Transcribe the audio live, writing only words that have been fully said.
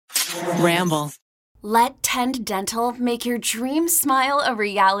Ramble. Let Tend Dental make your dream smile a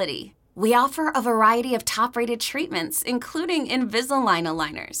reality. We offer a variety of top-rated treatments, including Invisalign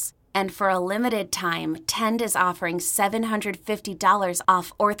aligners. And for a limited time, Tend is offering $750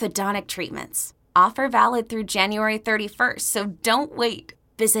 off orthodontic treatments. Offer valid through January 31st, so don't wait.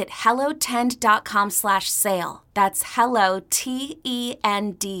 Visit hellotend.com/sale. That's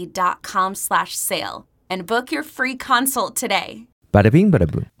hellotend.com/sale. And book your free consult today. Bada bing, bada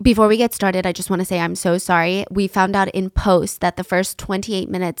boom. Before we get started, I just want to say I'm so sorry. We found out in post that the first 28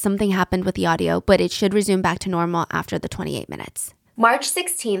 minutes, something happened with the audio, but it should resume back to normal after the 28 minutes. March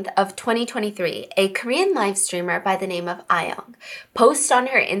 16th of 2023, a Korean live streamer by the name of Ayoung posts on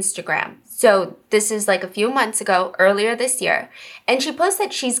her Instagram. So this is like a few months ago, earlier this year. And she posts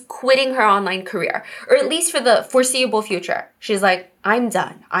that she's quitting her online career, or at least for the foreseeable future. She's like, I'm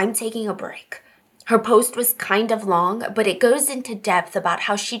done. I'm taking a break. Her post was kind of long, but it goes into depth about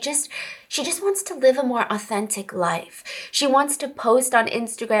how she just wants to live a more authentic life. She wants to post on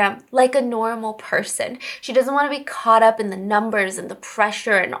Instagram like a normal person. She doesn't want to be caught up in the numbers and the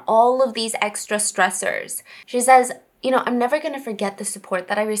pressure and all of these extra stressors. She says, I'm never going to forget the support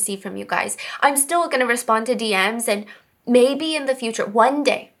that I receive from you guys. I'm still going to respond to DMs, and maybe in the future, one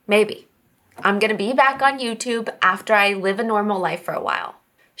day, maybe, I'm going to be back on YouTube after I live a normal life for a while.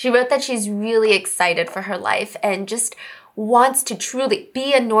 She wrote that she's really excited for her life and just wants to truly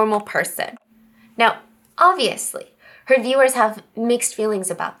be a normal person. Now, obviously, her viewers have mixed feelings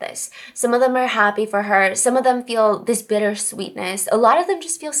about this. Some of them are happy for her. Some of them feel this bittersweetness. A lot of them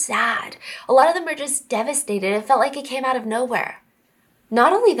just feel sad. A lot of them are just devastated. It felt like it came out of nowhere.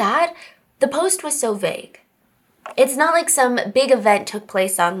 Not only that, the post was so vague. It's not like some big event took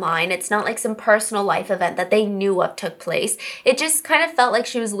place online. It's not like some personal life event that they knew of took place. It just kind of felt like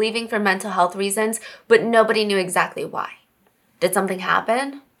she was leaving for mental health reasons, but nobody knew exactly why. Did something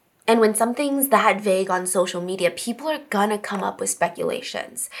happen? And when something's that vague on social media, people are gonna come up with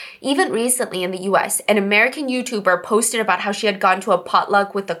speculations. Even recently in the US, an American YouTuber posted about how she had gone to a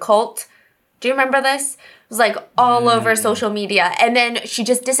potluck with the cult. Do you remember this? It was like all over social media. And then she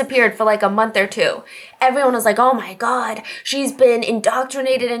just disappeared for like a month or two. Everyone was like, oh my God, she's been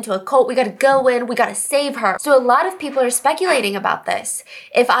indoctrinated into a cult. We gotta go in, we gotta save her. So a lot of people are speculating about this.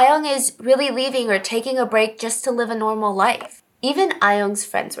 If Ayoung is really leaving or taking a break just to live a normal life. Even Ayoung's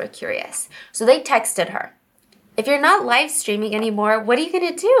friends were curious. So they texted her, if you're not live streaming anymore, what are you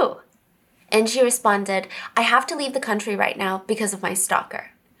gonna do? And she responded, I have to leave the country right now because of my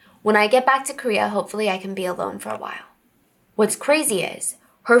stalker. When I get back to Korea, hopefully I can be alone for a while. What's crazy is,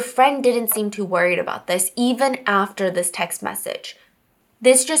 her friend didn't seem too worried about this even after this text message.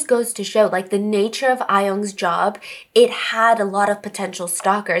 This just goes to show, like, the nature of Ayoung's job, it had a lot of potential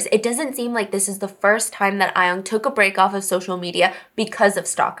stalkers. It doesn't seem like this is the first time that Ayoung took a break off of social media because of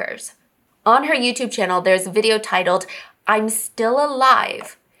stalkers. On her YouTube channel, there's a video titled, I'm Still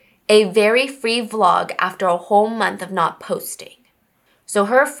Alive, a very free vlog after a whole month of not posting. So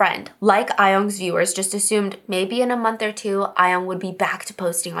her friend, like Ayoung's viewers, just assumed maybe in a month or two, Ayoung would be back to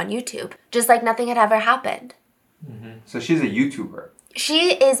posting on YouTube, just like nothing had ever happened. Mm-hmm. So she's a YouTuber.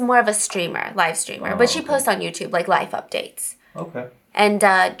 She is more of a streamer, live streamer, but she posts on YouTube, like life updates. Okay. And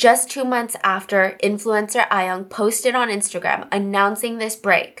just 2 months after influencer Ayoung posted on Instagram announcing this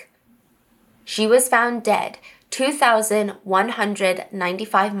break, she was found dead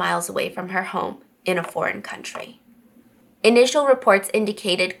 2,195 miles away from her home in a foreign country. Initial reports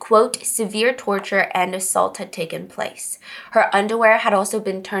indicated, quote, severe torture and assault had taken place. Her underwear had also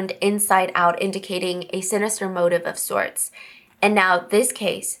been turned inside out, indicating a sinister motive of sorts. And now this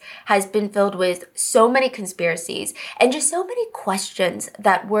case has been filled with so many conspiracies and just so many questions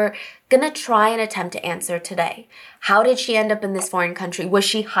that we're gonna try and attempt to answer today. How did she end up in this foreign country? Was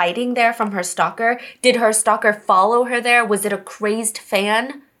she hiding there from her stalker? Did her stalker follow her there? Was it a crazed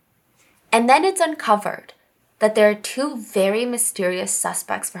fan? And then it's uncovered that there are two very mysterious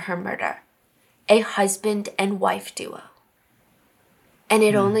suspects for her murder, a husband and wife duo. And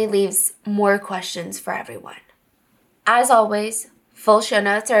it only leaves more questions for everyone. As always, full show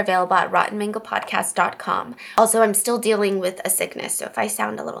notes are available at rottenmangopodcast.com. Also, I'm still dealing with a sickness, so if I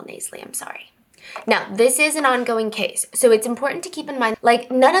sound a little nasally, I'm sorry. Now, this is an ongoing case, so it's important to keep in mind,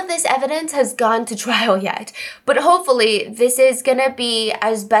 like, none of this evidence has gone to trial yet, but hopefully this is gonna be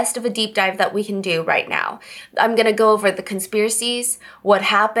as best of a deep dive that we can do right now. I'm gonna go over the conspiracies, what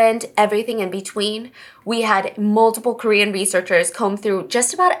happened, everything in between. We had multiple Korean researchers comb through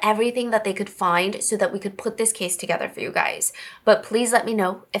just about everything that they could find so that we could put this case together for you guys. But please let me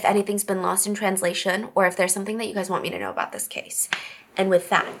know if anything's been lost in translation or if there's something that you guys want me to know about this case. And with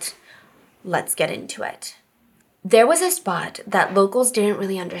that, let's get into it. There was a spot that locals didn't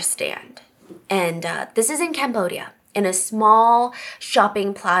really understand. And this is in Cambodia. In a small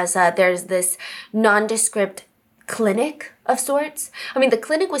shopping plaza, there's this nondescript clinic of sorts. I mean, the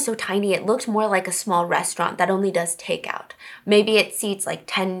clinic was so tiny, it looked more like a small restaurant that only does takeout. Maybe it seats like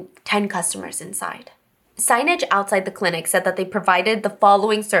 10 customers inside. Signage outside the clinic said that they provided the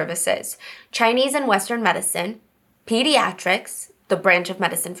following services: Chinese and Western medicine, pediatrics, the branch of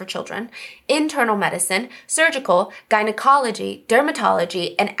medicine for children, internal medicine, surgical, gynecology,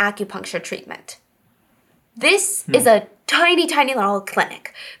 dermatology, and acupuncture treatment. This is a tiny, tiny little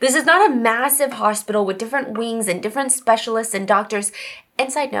clinic. This is not a massive hospital with different wings and different specialists and doctors.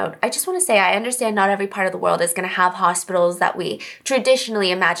 And side note, I just want to say I understand not every part of the world is going to have hospitals that we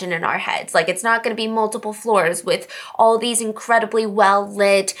traditionally imagine in our heads. Like, it's not going to be multiple floors with all these incredibly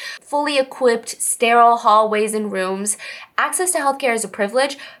well-lit, fully equipped, sterile hallways and rooms. Access to healthcare is a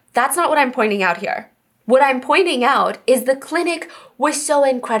privilege. That's not what I'm pointing out here. What I'm pointing out is the clinic was so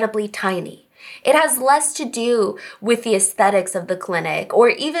incredibly tiny. It has less to do with the aesthetics of the clinic or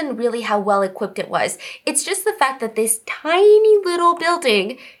even really how well equipped it was. It's just the fact that this tiny little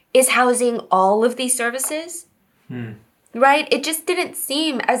building is housing all of these services, right? It just didn't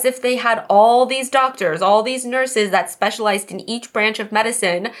seem as if they had all these doctors, all these nurses that specialized in each branch of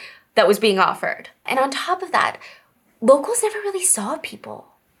medicine that was being offered. And on top of that, locals never really saw people.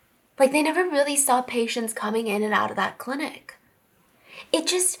 Like, they never really saw patients coming in and out of that clinic. It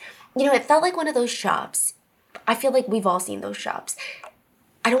just... it felt like one of those shops. I feel like we've all seen those shops.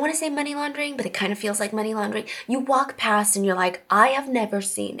 I don't want to say money laundering, but it kind of feels like money laundering. You walk past and you're like, I have never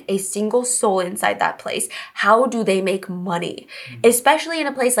seen a single soul inside that place. How do they make money? Especially in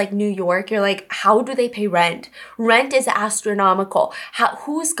a place like New York, you're like, how do they pay rent? Rent is astronomical.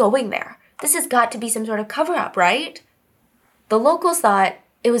 Who's going there? This has got to be some sort of cover-up, right? The locals thought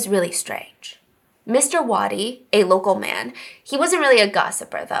it was really strange. Mr. Wadi, a local man, he wasn't really a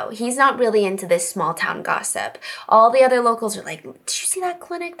gossiper, though. He's not really into this small-town gossip. All the other locals are like, did you see that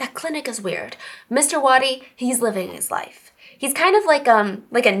clinic? That clinic is weird. Mr. Wadi, he's living his life. He's kind of like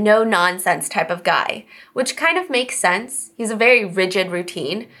a no-nonsense type of guy, which kind of makes sense. He's a very rigid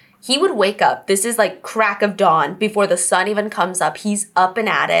routine. He would wake up, this is like crack of dawn, before the sun even comes up. He's up and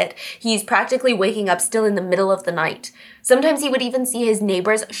at it. He's practically waking up still in the middle of the night. Sometimes he would even see his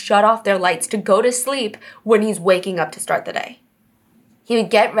neighbors shut off their lights to go to sleep when he's waking up to start the day. He would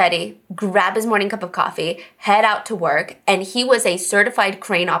get ready, grab his morning cup of coffee, head out to work, and he was a certified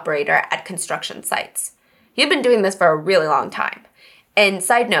crane operator at construction sites. He had been doing this for a really long time. And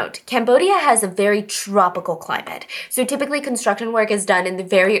side note, Cambodia has a very tropical climate. So typically construction work is done in the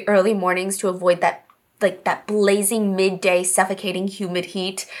very early mornings to avoid that blazing midday suffocating humid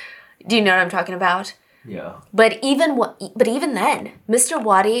heat. Do you know what I'm talking about? Yeah. But even then, Mr.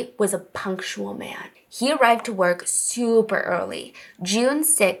 Wadi was a punctual man. He arrived to work super early, June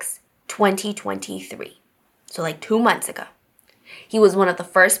 6, 2023. So like 2 months ago. He was one of the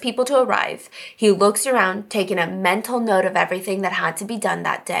first people to arrive. He looks around, taking a mental note of everything that had to be done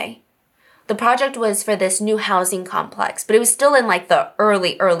that day. The project was for this new housing complex, but it was still in like the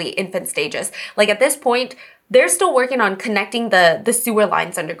early infant stages. Like at this point, they're still working on connecting the sewer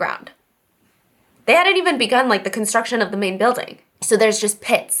lines underground. They hadn't even begun like the construction of the main building. So there's just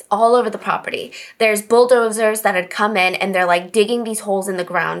pits all over the property. There's bulldozers that had come in and they're like digging these holes in the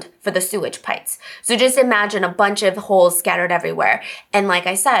ground for the sewage pipes. So just imagine a bunch of holes scattered everywhere. And like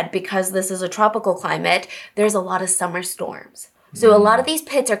I said, because this is a tropical climate, there's a lot of summer storms. So a lot of these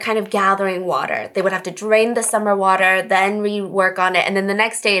pits are kind of gathering water. They would have to drain the summer water, then rework on it, and then the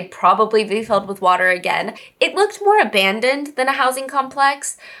next day it'd probably be filled with water again. It looked more abandoned than a housing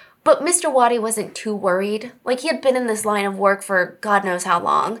complex. But Mr. Wadi wasn't too worried. Like, he had been in this line of work for God knows how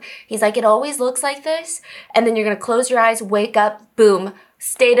long. He's like, it always looks like this. And then you're going to close your eyes, wake up, boom,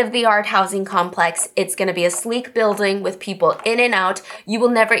 state-of-the-art housing complex. It's going to be a sleek building with people in and out. You will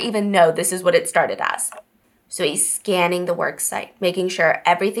never even know this is what it started as. So he's scanning the work site, making sure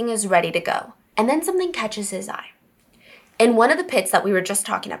everything is ready to go. And then something catches his eye. In one of the pits that we were just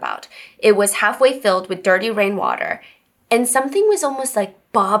talking about, it was halfway filled with dirty rainwater, and something was almost like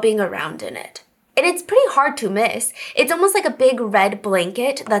bobbing around in it. And it's pretty hard to miss. It's almost like a big red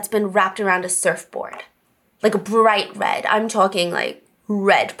blanket that's been wrapped around a surfboard. Like a bright red. I'm talking like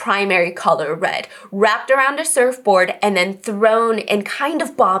red, primary color red. Wrapped around a surfboard and then thrown and kind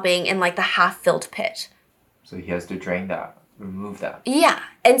of bobbing in like the half-filled pit. So he has to drain that, remove that. Yeah.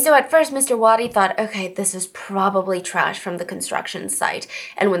 And so at first, Mr. Wadi thought, okay, this is probably trash from the construction site.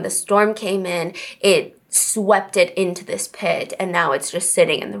 And when the storm came in, it swept it into this pit, and now it's just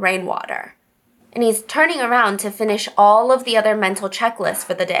sitting in the rainwater. And he's turning around to finish all of the other mental checklists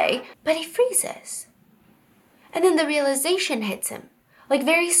for the day, but he freezes. And then the realization hits him. Like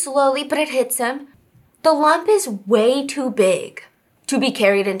very slowly, but it hits him. The lump is way too big to be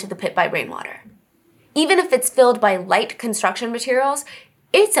carried into the pit by rainwater. Even if it's filled by light construction materials,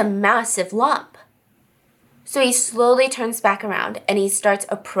 it's a massive lump. So he slowly turns back around and he starts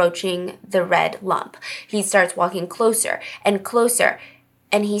approaching the red lump. He starts walking closer and closer,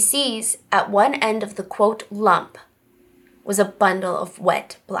 and he sees at one end of the quote lump was a bundle of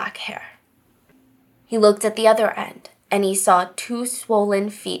wet black hair. He looked at the other end and he saw 2 swollen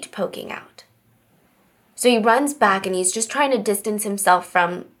feet poking out. So he runs back and he's just trying to distance himself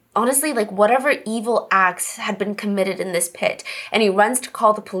from, honestly, like whatever evil acts had been committed in this pit. And he runs to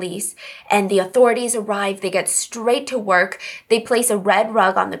call the police, and the authorities arrive. They get straight to work. They place a red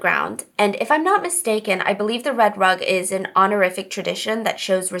rug on the ground. And if I'm not mistaken, I believe the red rug is an honorific tradition that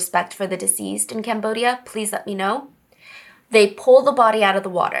shows respect for the deceased in Cambodia. Please let me know. They pull the body out of the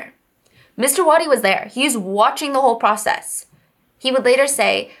water. Mr. Wadi was there. He's watching the whole process. He would later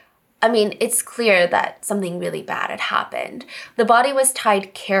say, it's clear that something really bad had happened. The body was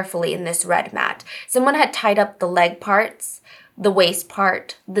tied carefully in this red mat. Someone had tied up the leg parts, the waist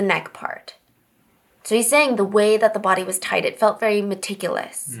part, the neck part. So he's saying the way that the body was tied, it felt very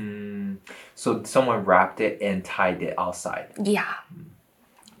meticulous. So someone wrapped it and tied it outside. Yeah.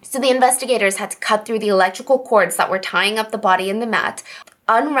 So the investigators had to cut through the electrical cords that were tying up the body in the mat,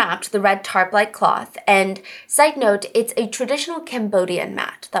 unwrapped the red tarp-like cloth, and, side note, it's a traditional Cambodian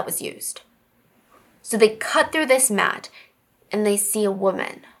mat that was used. So they cut through this mat, and they see a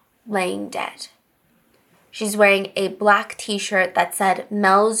woman laying dead. She's wearing a black t-shirt that said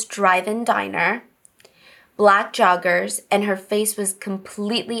Mel's Drive-In Diner, black joggers, and her face was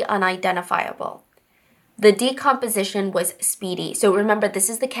completely unidentifiable. The decomposition was speedy. So remember,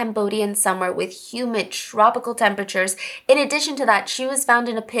 this is the Cambodian summer with humid tropical temperatures. In addition to that, she was found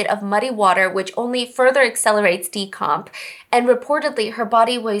in a pit of muddy water, which only further accelerates decomp. And reportedly, her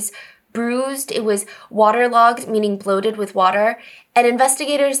body was bruised. It was waterlogged, meaning bloated with water. And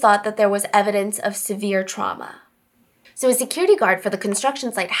investigators thought that there was evidence of severe trauma. So a security guard for the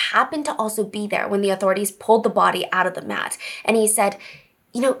construction site happened to also be there when the authorities pulled the body out of the mat. And he said,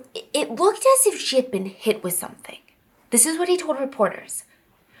 it looked as if she had been hit with something. This is what he told reporters.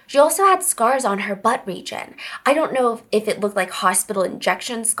 She also had scars on her butt region. I don't know if it looked like hospital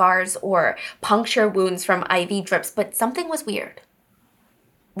injection scars or puncture wounds from IV drips, but something was weird.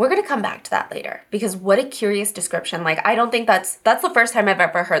 We're going to come back to that later, because what a curious description. I don't think that's the first time I've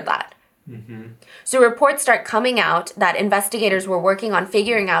ever heard that. So reports start coming out that investigators were working on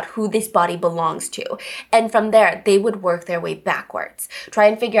figuring out who this body belongs to. And from there, they would work their way backwards. Try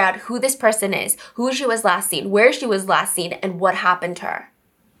and figure out who this person is, who she was last seen, where she was last seen, and what happened to her.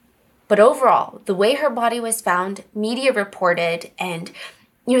 But overall, the way her body was found, media reported, and,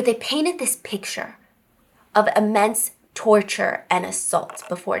 they painted this picture of immense torture and assault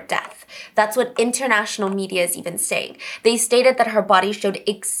before death. That's what international media is even saying. They stated that her body showed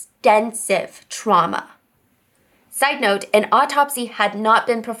extensive trauma. Side note, an autopsy had not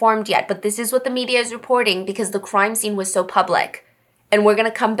been performed yet, but this is what the media is reporting because the crime scene was so public. And we're going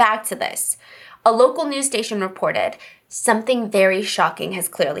to come back to this. A local news station reported, something very shocking has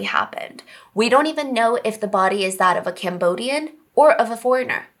clearly happened. We don't even know if the body is that of a Cambodian or of a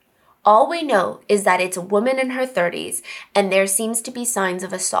foreigner. All we know is that it's a woman in her 30s, and there seems to be signs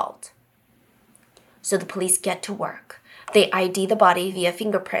of assault. So the police get to work. They ID the body via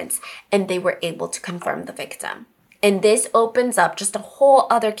fingerprints, and they were able to confirm the victim. And this opens up just a whole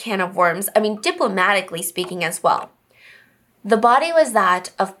other can of worms, diplomatically speaking as well. The body was that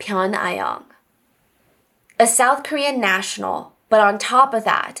of Pyon Ayong, a South Korean national, but on top of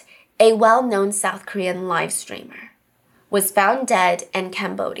that, a well-known South Korean live streamer, was found dead in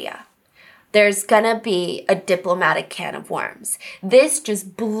Cambodia. There's gonna be a diplomatic can of worms. This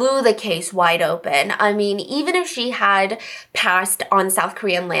just blew the case wide open. Even if she had passed on South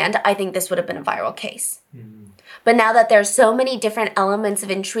Korean land, I think this would have been a viral case. But now that there's so many different elements of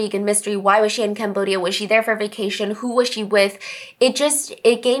intrigue and mystery, why was she in Cambodia? Was she there for vacation? Who was she with?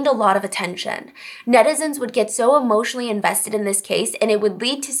 It gained a lot of attention. Netizens would get so emotionally invested in this case, and it would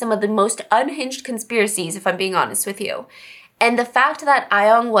lead to some of the most unhinged conspiracies, if I'm being honest with you. And the fact that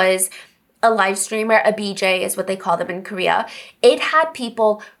Ayong was a live streamer, a BJ is what they call them in Korea, it had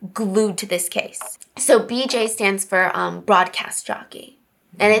people glued to this case. So BJ stands for broadcast jockey.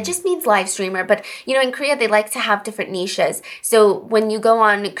 And it just means live streamer. But, in Korea, they like to have different niches. So when you go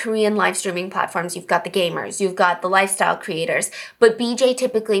on Korean live streaming platforms, you've got the gamers, you've got the lifestyle creators. But BJ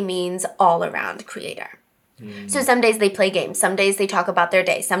typically means all-around creator. So some days they play games. Some days they talk about their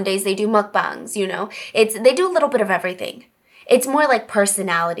day. Some days they do mukbangs, They do a little bit of everything. It's more like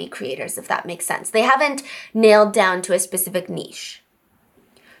personality creators, if that makes sense. They haven't nailed down to a specific niche.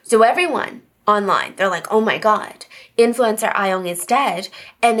 So everyone online, they're like, oh my God, influencer Ayoung is dead.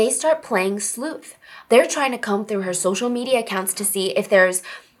 And they start playing sleuth. They're trying to comb through her social media accounts to see if there's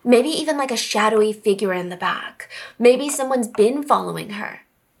maybe even like a shadowy figure in the back. Maybe someone's been following her.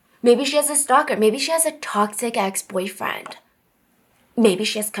 Maybe she has a stalker. Maybe she has a toxic ex-boyfriend. Maybe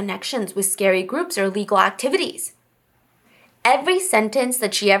she has connections with scary groups or illegal activities. Every sentence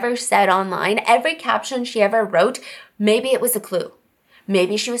that she ever said online, every caption she ever wrote, maybe it was a clue.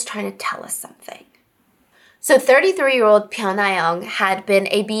 Maybe she was trying to tell us something. So 33-year-old Pyun Ayoung had been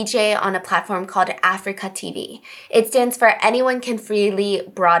a BJ on a platform called Africa TV. It stands for Anyone Can Freely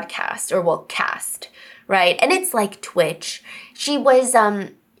Broadcast, or cast, right? And it's like Twitch. She was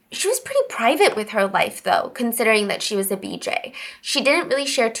pretty private with her life, though, considering that she was a BJ. She didn't really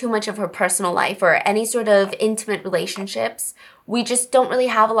share too much of her personal life or any sort of intimate relationships. We just don't really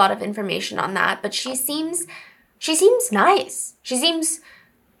have a lot of information on that, but she seems nice. She seems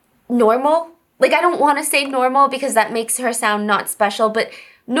normal. Like, I don't want to say normal because that makes her sound not special, but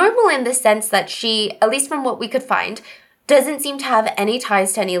normal in the sense that she, at least from what we could find, doesn't seem to have any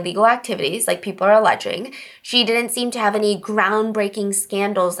ties to any illegal activities like people are alleging. She didn't seem to have any groundbreaking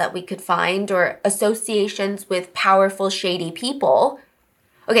scandals that we could find or associations with powerful, shady people.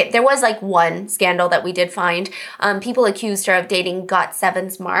 Okay, there was like one scandal that we did find. People accused her of dating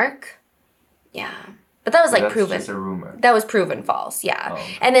GOT7's Mark. Yeah. But that was like proven. That's just a rumor. That was proven false, yeah. Oh.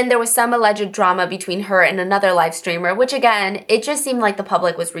 And then there was some alleged drama between her and another live streamer, which again, it just seemed like the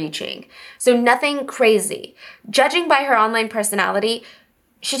public was reaching. So nothing crazy. Judging by her online personality,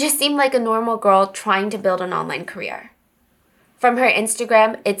 she just seemed like a normal girl trying to build an online career. From her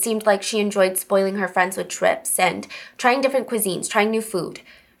Instagram, it seemed like she enjoyed spoiling her friends with trips and trying different cuisines, trying new food.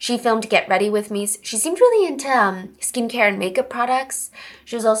 She filmed Get Ready With Me. She seemed really into skincare and makeup products.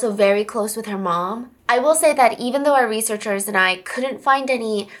 She was also very close with her mom. I will say that even though our researchers and I couldn't find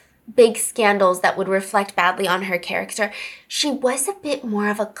any big scandals that would reflect badly on her character, she was a bit more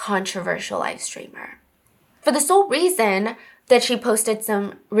of a controversial live streamer. For the sole reason that she posted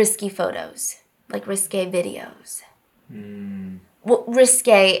some risky photos, like risque videos. Well,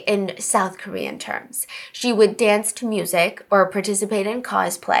 risque in South Korean terms. She would dance to music or participate in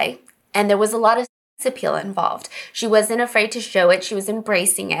cosplay, and there was a lot of appeal involved. She wasn't afraid to show it. She was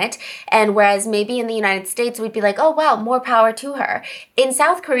embracing it. And whereas maybe in the United States, we'd be like, oh, wow, more power to her. In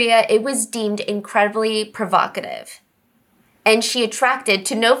South Korea, it was deemed incredibly provocative. And she attracted,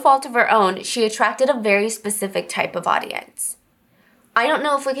 to no fault of her own, she attracted a very specific type of audience. I don't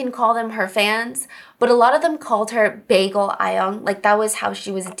know if we can call them her fans, but a lot of them called her Bagel Ayoung. Like, that was how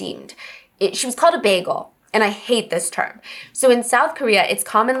she was deemed. She was called a bagel. And I hate this term. So in South Korea, it's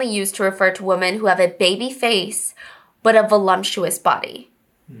commonly used to refer to women who have a baby face, but a voluptuous body.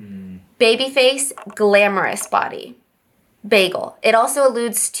 Baby face, glamorous body. Bagel. It also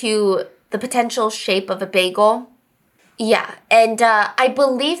alludes to the potential shape of a bagel. Yeah, and I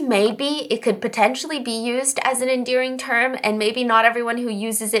believe maybe it could potentially be used as an endearing term, and maybe not everyone who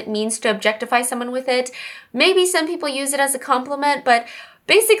uses it means to objectify someone with it. Maybe some people use it as a compliment, but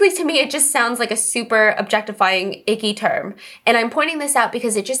basically, to me, it just sounds like a super objectifying, icky term. And I'm pointing this out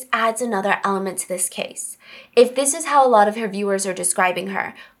because it just adds another element to this case. If this is how a lot of her viewers are describing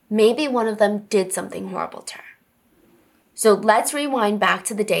her, maybe one of them did something horrible to her. So let's rewind back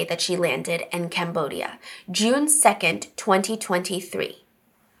to the day that she landed in Cambodia, June 2nd, 2023.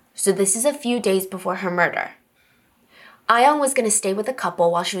 So this is a few days before her murder. Ayoung was going to stay with a couple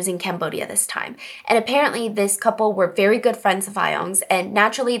while she was in Cambodia this time. And apparently this couple were very good friends of Ayoung's, and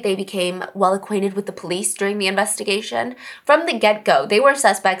naturally they became well acquainted with the police during the investigation. From the get-go, they were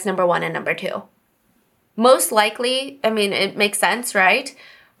suspects number 1 and number 2. Most likely, I mean, it makes sense, right?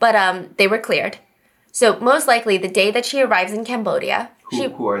 But they were cleared. So most likely the day that she arrives in Cambodia...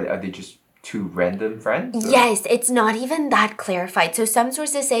 Who are they just two random friends? Or? Yes, it's not even that clarified. So some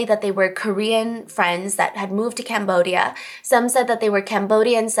sources say that they were Korean friends that had moved to Cambodia. Some said that they were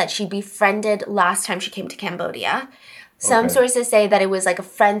Cambodians that she befriended last time she came to Cambodia. Some sources say that it was like a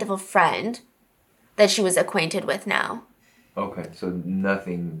friend of a friend that she was acquainted with now. Okay, so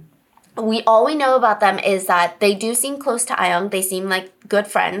nothing... All we know about them is that they do seem close to Ayoung. They seem like good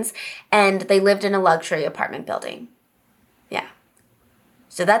friends, and they lived in a luxury apartment building. Yeah.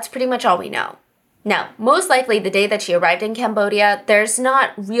 So that's pretty much all we know. Now, most likely the day that she arrived in Cambodia, there's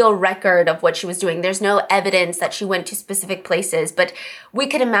not real record of what she was doing. There's no evidence that she went to specific places, but we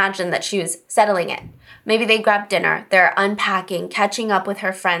could imagine that she was settling in. Maybe they grabbed dinner, they're unpacking, catching up with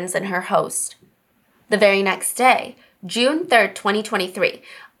her friends and her host. The very next day, June 3rd, 2023,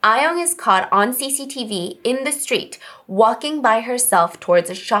 Ayoung is caught on CCTV in the street, walking by herself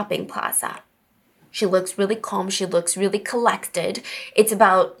towards a shopping plaza. She looks really calm. She looks really collected. It's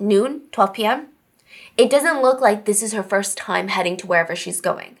about noon, 12 p.m. It doesn't look like this is her first time heading to wherever she's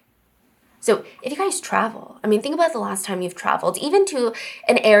going. So if you guys travel, think about the last time you've traveled, even to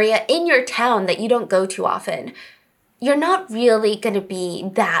an area in your town that you don't go to often, you're not really going to be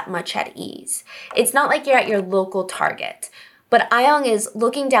that much at ease. It's not like you're at your local Target. But Ayoung is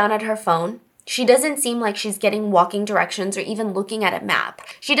looking down at her phone. She doesn't seem like she's getting walking directions or even looking at a map.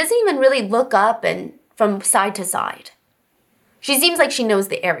 She doesn't even really look up and from side to side. She seems like she knows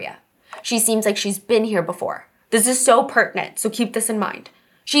the area. She seems like she's been here before. This is so pertinent, so keep this in mind.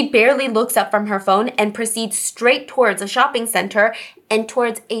 She barely looks up from her phone and proceeds straight towards a shopping center and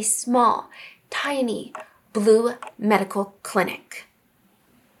towards a small, tiny, blue medical clinic.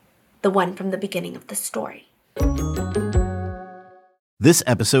 The one from the beginning of the story. This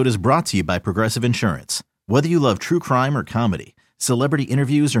episode is brought to you by Progressive Insurance. Whether you love true crime or comedy, celebrity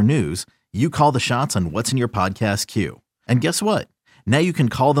interviews or news, you call the shots on what's in your podcast queue. And guess what? Now you can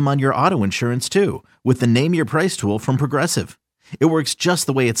call them on your auto insurance too with the Name Your Price tool from Progressive. It works just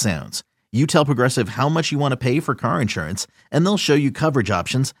the way it sounds. You tell Progressive how much you want to pay for car insurance, and they'll show you coverage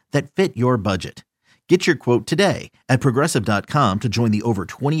options that fit your budget. Get your quote today at Progressive.com to join the over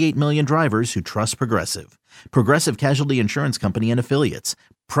 28 million drivers who trust Progressive. Progressive Casualty Insurance Company and Affiliates.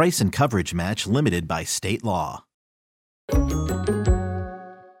 Price and coverage match limited by state law.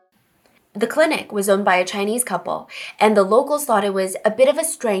 The clinic was owned by a Chinese couple, and the locals thought it was a bit of a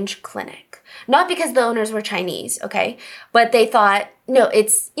strange clinic. Not because the owners were Chinese, okay? But they thought, no,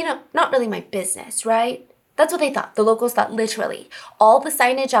 it's, not really my business, right? That's what they thought. The locals thought literally. All the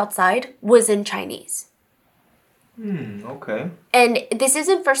signage outside was in Chinese. Okay. And this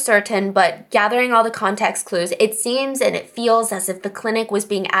isn't for certain, but gathering all the context clues, it seems and it feels as if the clinic was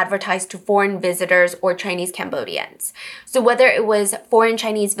being advertised to foreign visitors or Chinese Cambodians. So whether it was foreign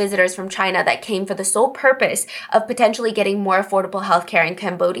Chinese visitors from China that came for the sole purpose of potentially getting more affordable healthcare in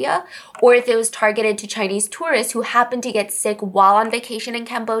Cambodia, or if it was targeted to Chinese tourists who happened to get sick while on vacation in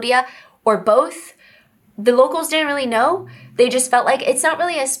Cambodia, or both, the locals didn't really know. They just felt like it's not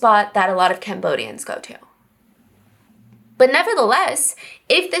really a spot that a lot of Cambodians go to. But nevertheless,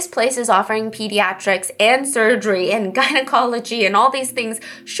 if this place is offering pediatrics and surgery and gynecology and all these things,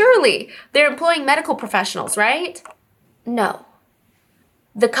 surely they're employing medical professionals, right? No.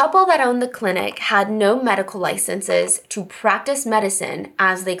 The couple that owned the clinic had no medical licenses to practice medicine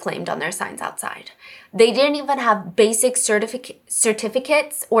as they claimed on their signs outside. They didn't even have basic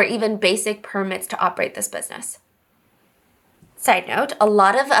certificates or even basic permits to operate this business. Side note, a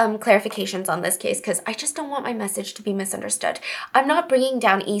lot of clarifications on this case because I just don't want my message to be misunderstood. I'm not bringing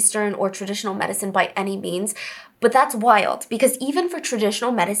down Eastern or traditional medicine by any means, but that's wild because even for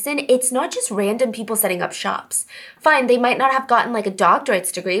traditional medicine, it's not just random people setting up shops. Fine, they might not have gotten like a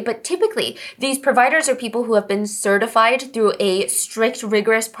doctorate's degree, but typically these providers are people who have been certified through a strict,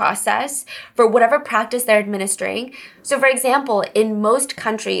 rigorous process for whatever practice they're administering. So for example, in most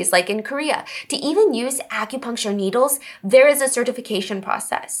countries, like in Korea, to even use acupuncture needles, there is a certification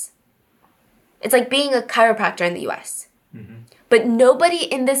process. It's like being a chiropractor in the US. But nobody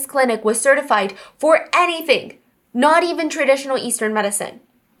in this clinic was certified for anything. Not even traditional Eastern medicine.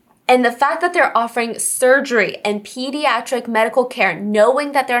 And the fact that they're offering surgery and pediatric medical care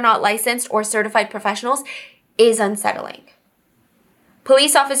knowing that they're not licensed or certified professionals is unsettling.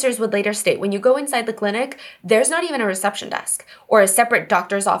 Police officers would later state when you go inside the clinic, there's not even a reception desk or a separate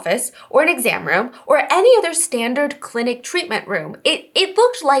doctor's office or an exam room or any other standard clinic treatment room. It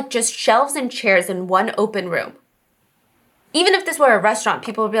looked like just shelves and chairs in one open room. Even if this were a restaurant,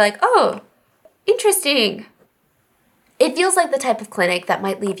 people would be like, oh, interesting. It feels like the type of clinic that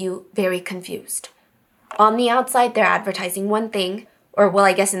might leave you very confused. On the outside, they're advertising one thing, or well,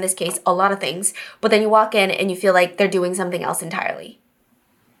 I guess in this case, a lot of things, but then you walk in and you feel like they're doing something else entirely.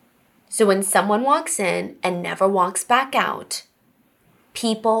 So when someone walks in and never walks back out,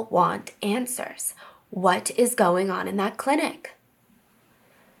 people want answers. What is going on in that clinic?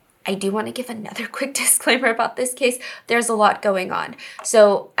 I do want to give another quick disclaimer about this case. There's a lot going on.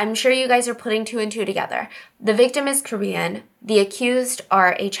 So I'm sure you guys are putting two and two together. The victim is Korean. The accused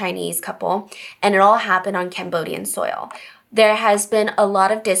are a Chinese couple. And it all happened on Cambodian soil. There has been a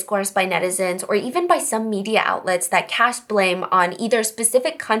lot of discourse by netizens or even by some media outlets that cast blame on either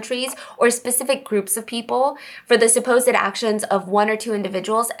specific countries or specific groups of people for the supposed actions of one or two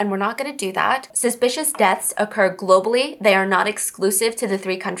individuals, and we're not going to do that. Suspicious deaths occur globally. They are not exclusive to the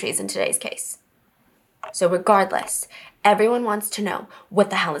three countries in today's case. So regardless, everyone wants to know what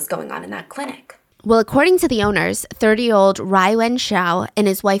the hell is going on in that clinic. Well, according to the owners, 30-year-old Rai Wen-xiao and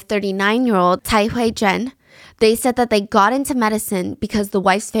his wife, 39-year-old Cai Hui-zhen, they said that they got into medicine because the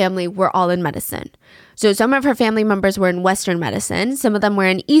wife's family were all in medicine. So some of her family members were in Western medicine, some of them were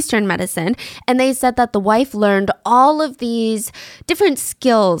in Eastern medicine, and they said that the wife learned all of these different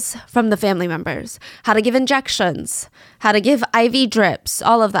skills from the family members. How to give injections, how to give IV drips,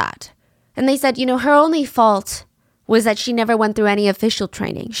 all of that. And they said, her only fault was that she never went through any official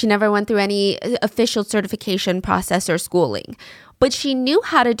training. She never went through any official certification process or schooling. But she knew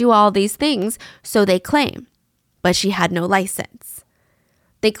how to do all these things, so they claim. But she had no license.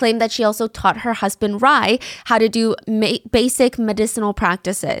 They claim that she also taught her husband, Rai, how to do basic medicinal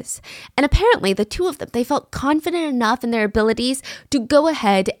practices. And apparently, the two of them, they felt confident enough in their abilities to go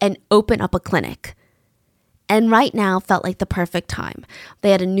ahead and open up a clinic. And right now felt like the perfect time.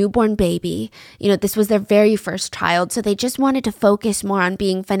 They had a newborn baby. This was their very first child, so they just wanted to focus more on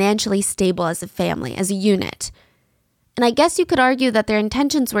being financially stable as a family, as a unit. And I guess you could argue that their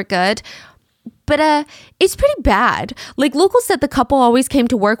intentions were good, but it's pretty bad. Like, locals said the couple always came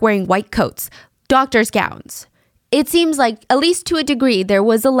to work wearing white coats, doctor's gowns. It seems like, at least to a degree, there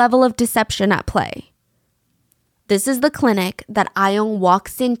was a level of deception at play. This is the clinic that Ayoung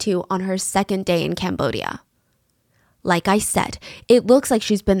walks into on her second day in Cambodia. Like I said, it looks like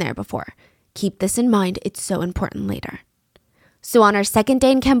she's been there before. Keep this in mind, it's so important later. So on her second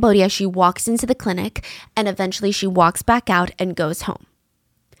day in Cambodia, she walks into the clinic and eventually she walks back out and goes home.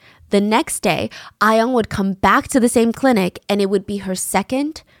 The next day, Ayoung would come back to the same clinic and it would be her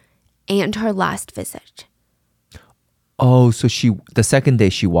second and her last visit. Oh, so the second day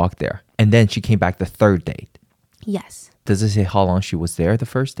she walked there and then she came back the third day. Yes. Does it say how long she was there the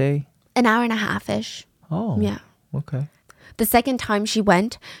first day? An hour and a half-ish. Oh. Yeah. Okay. The second time she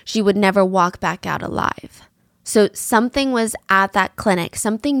went, she would never walk back out alive. So something was at that clinic.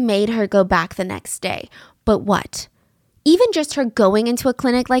 Something made her go back the next day. But what? Even just her going into a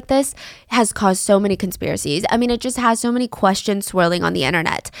clinic like this has caused so many conspiracies. I mean, it just has so many questions swirling on the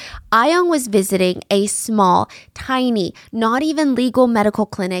internet. Ayoung was visiting a small, tiny, not even legal medical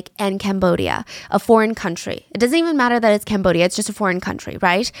clinic in Cambodia, a foreign country. It doesn't even matter that it's Cambodia, it's just a foreign country,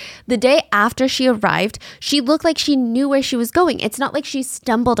 right? The day after she arrived, she looked like she knew where she was going. It's not like she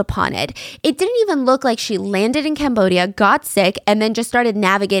stumbled upon it. It didn't even look like she landed in Cambodia, got sick, and then just started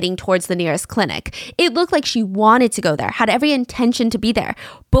navigating towards the nearest clinic. It looked like she wanted to go there, had every intention to be there.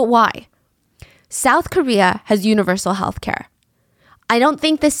 But why? South Korea has universal health care. I don't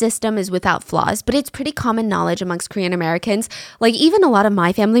think the system is without flaws, but it's pretty common knowledge amongst Korean Americans. Like, even a lot of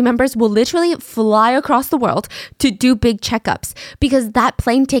my family members will literally fly across the world to do big checkups because that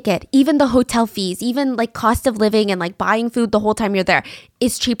plane ticket, even the hotel fees, even like cost of living and like buying food the whole time you're there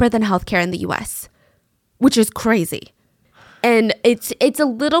is cheaper than healthcare in the US, which is crazy. And it's a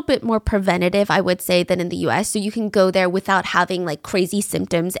little bit more preventative, I would say, than in the US. So you can go there without having like crazy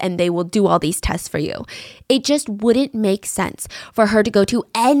symptoms and they will do all these tests for you. It just wouldn't make sense for her to go to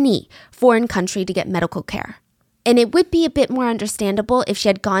any foreign country to get medical care. And it would be a bit more understandable if she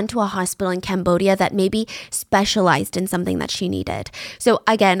had gone to a hospital in Cambodia that maybe specialized in something that she needed. So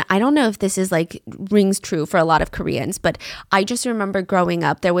again, I don't know if this is like rings true for a lot of Koreans, but I just remember growing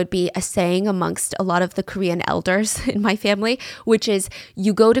up, there would be a saying amongst a lot of the Korean elders in my family, which is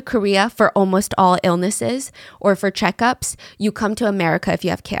you go to Korea for almost all illnesses or for checkups. You come to America if you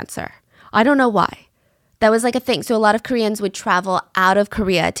have cancer. I don't know why. That was like a thing. So a lot of Koreans would travel out of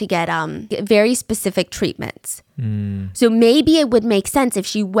Korea to get very specific treatments. So maybe it would make sense if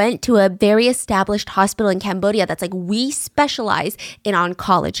she went to a very established hospital in Cambodia that's like, we specialize in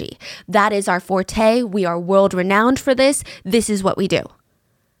oncology. That is our forte. We are world renowned for this. This is what we do.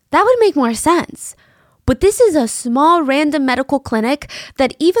 That would make more sense. But this is a small random medical clinic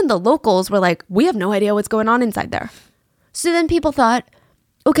that even the locals were like, we have no idea what's going on inside there. So then people thought,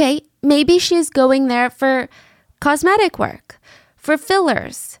 okay, maybe she's going there for cosmetic work, for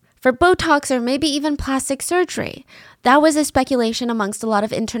fillers, for Botox, or maybe even plastic surgery. That was a speculation amongst a lot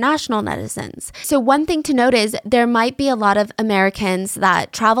of international netizens. So one thing to note is there might be a lot of Americans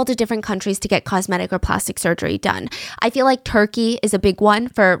that travel to different countries to get cosmetic or plastic surgery done. I feel like Turkey is a big one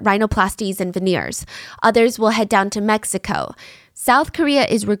for rhinoplasties and veneers. Others will head down to Mexico. South Korea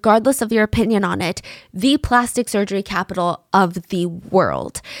is, regardless of your opinion on it, the plastic surgery capital of the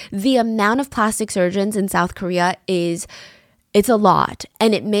world. The amount of plastic surgeons in South Korea it's a lot,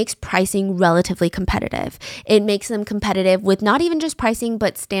 and it makes pricing relatively competitive. It makes them competitive with not even just pricing,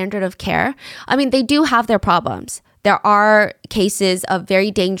 but standard of care. I mean, they do have their problems. There are cases of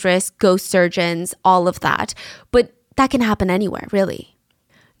very dangerous ghost surgeons, all of that, but that can happen anywhere, really.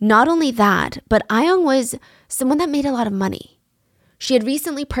 Not only that, but Ayoung was someone that made a lot of money. She had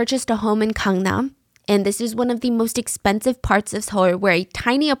recently purchased a home in Gangnam, and this is one of the most expensive parts of Seoul where a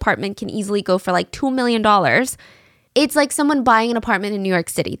tiny apartment can easily go for like $2 million. It's like someone buying an apartment in New York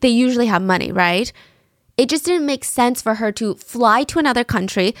City. They usually have money, right? It just didn't make sense for her to fly to another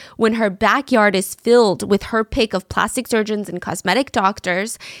country when her backyard is filled with her pick of plastic surgeons and cosmetic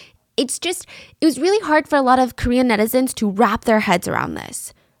doctors. It was really hard for a lot of Korean netizens to wrap their heads around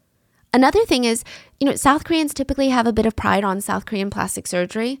this. Another thing is, South Koreans typically have a bit of pride on South Korean plastic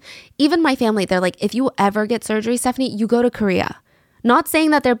surgery. Even my family, they're like, if you ever get surgery, Stephanie, you go to Korea. Not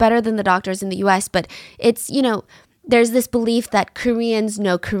saying that they're better than the doctors in the US, but it's, there's this belief that Koreans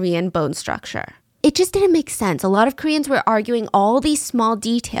know Korean bone structure. It just didn't make sense. A lot of Koreans were arguing all these small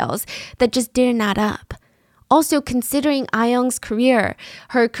details that just didn't add up. Also, considering Ah-young's career,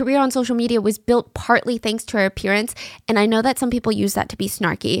 her career on social media was built partly thanks to her appearance, and I know that some people use that to be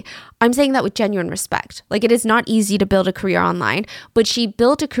snarky. I'm saying that with genuine respect. Like, it is not easy to build a career online, but she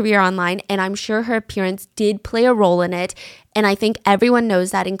built a career online, and I'm sure her appearance did play a role in it, and I think everyone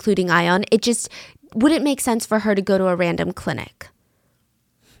knows that, including Ah-young. It just wouldn't make sense for her to go to a random clinic.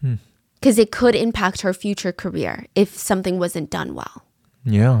 Because it could impact her future career if something wasn't done well.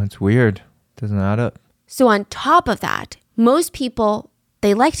 Yeah, it's weird. Doesn't add up. So on top of that, most people,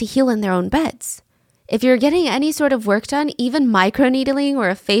 they like to heal in their own beds. If you're getting any sort of work done, even microneedling or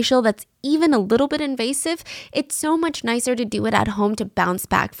a facial that's even a little bit invasive, it's so much nicer to do it at home to bounce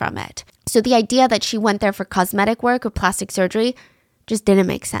back from it. So the idea that she went there for cosmetic work or plastic surgery just didn't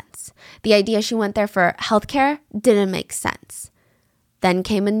make sense. The idea she went there for healthcare didn't make sense. Then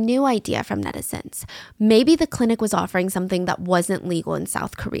came a new idea from netizens. Maybe the clinic was offering something that wasn't legal in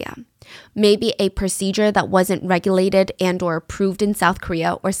South Korea. Maybe a procedure that wasn't regulated and or approved in South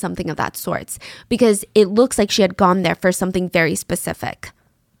Korea or something of that sort, because it looks like she had gone there for something very specific.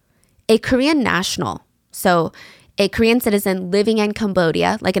 A Korean national, so a Korean citizen living in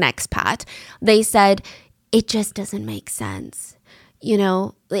Cambodia, like an expat, they said, it just doesn't make sense.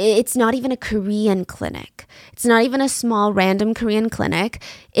 It's not even a Korean clinic. It's not even a small random Korean clinic.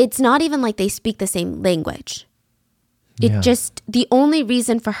 It's not even like they speak the same language. The only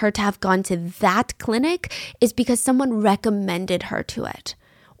reason for her to have gone to that clinic is because someone recommended her to it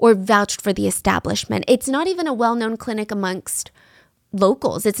or vouched for the establishment. It's not even a well-known clinic amongst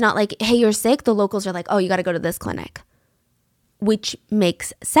locals. It's not like, hey, you're sick. The locals are like, oh, you got to go to this clinic, which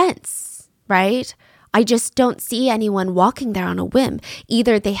makes sense, right? I just don't see anyone walking there on a whim.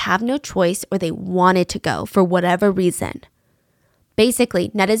 Either they have no choice or they wanted to go for whatever reason. Basically,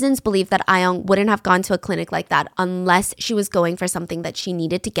 netizens believe that Ah-young wouldn't have gone to a clinic like that unless she was going for something that she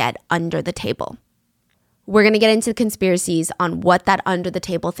needed to get under the table. We're going to get into conspiracies on what that under the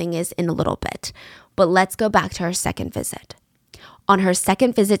table thing is in a little bit, but let's go back to her second visit. On her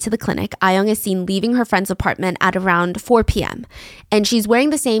second visit to the clinic, Ah-young is seen leaving her friend's apartment at around 4 p.m. And she's wearing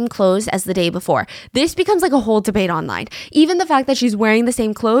the same clothes as the day before. This becomes like a whole debate online. Even the fact that she's wearing the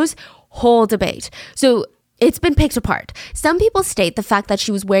same clothes, whole debate. So it's been picked apart. Some people state the fact that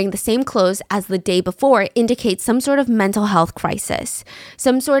she was wearing the same clothes as the day before indicates some sort of mental health crisis.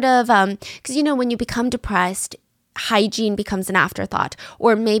 Some sort of, because when you become depressed, hygiene becomes an afterthought.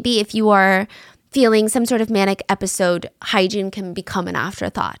 Or maybe if you are feeling some sort of manic episode, hygiene can become an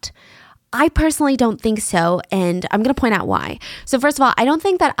afterthought. I personally don't think so, and I'm going to point out why. So first of all, I don't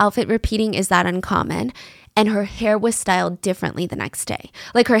think that outfit repeating is that uncommon, and her hair was styled differently the next day.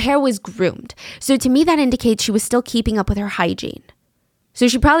 Like, her hair was groomed. So to me, that indicates she was still keeping up with her hygiene. So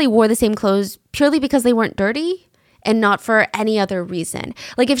she probably wore the same clothes purely because they weren't dirty and not for any other reason.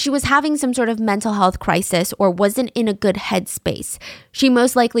 Like, if she was having some sort of mental health crisis or wasn't in a good headspace, she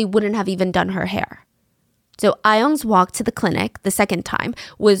most likely wouldn't have even done her hair. So Ah-young's walk to the clinic the second time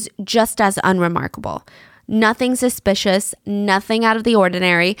was just as unremarkable. Nothing suspicious, nothing out of the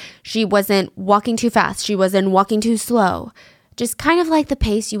ordinary. She wasn't walking too fast. She wasn't walking too slow. Just kind of like the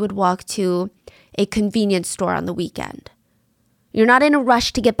pace you would walk to a convenience store on the weekend. You're not in a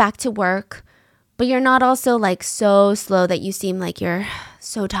rush to get back to work, but you're not also like so slow that you seem like you're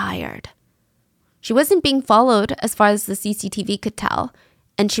so tired. She wasn't being followed as far as the CCTV could tell,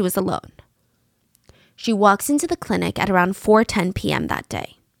 and she was alone. She walks into the clinic at around 4:10 p.m. that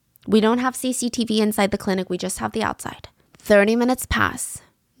day. We don't have CCTV inside the clinic, we just have the outside. 30 minutes pass,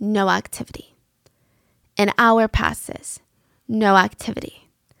 no activity. An hour passes, no activity.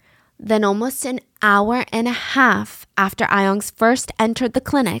 Then almost an hour and a half after Ah-young's first entered the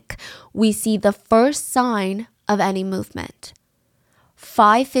clinic, we see the first sign of any movement.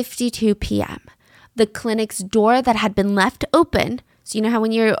 5:52 p.m. The clinic's door that had been left open, so you know how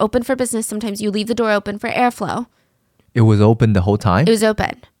when you're open for business, sometimes you leave the door open for airflow. It was open the whole time? It was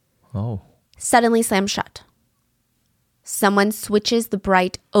open. Oh. Suddenly slammed shut. someone switches the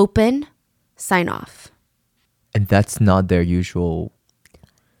bright open sign off. And that's not their usual.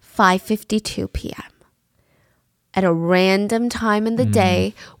 5:52 p.m. At a random time in the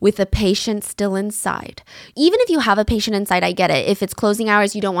day with a patient still inside. Even if you have a patient inside, I get it. If it's closing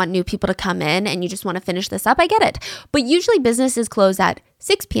hours, you don't want new people to come in and you just want to finish this up, I get it. But usually businesses close at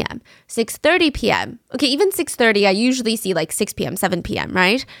 6 p.m., 6:30 p.m. Okay, even 6:30, I usually see like 6 p.m., 7 p.m.,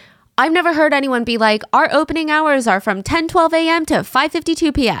 right? I've never heard anyone be like, our opening hours are from 10:12 a.m. to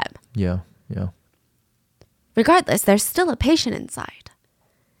 5:52 p.m. Yeah. Regardless, there's still a patient inside.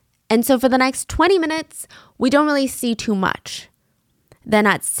 And so for the next 20 minutes, we don't really see too much. Then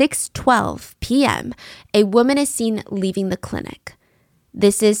at 6:12 p.m., a woman is seen leaving the clinic.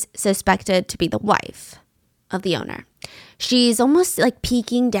 This is suspected to be the wife of the owner. She's almost like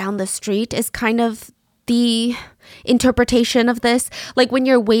peeking down the street is kind of the interpretation of this. Like when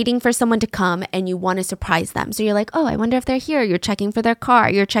you're waiting for someone to come and you want to surprise them. So you're like, oh, I wonder if they're here. You're checking for their car.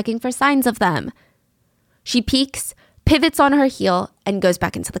 You're checking for signs of them. She peeks, pivots on her heel, and goes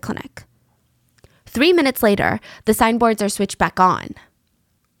back into the clinic. 3 minutes later, the signboards are switched back on.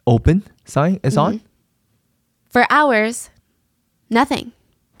 Open sign is on? For hours, nothing.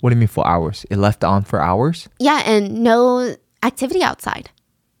 What do you mean for hours? It left on for hours? Yeah, and no activity outside.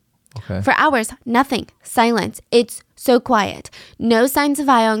 Okay. For hours, nothing. Silence. It's so quiet. No signs of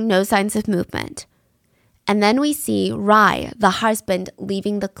Ayoung, no signs of movement. And then we see Rai, the husband,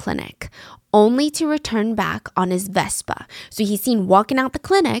 leaving the clinic, only to return back on his Vespa. So he's seen walking out the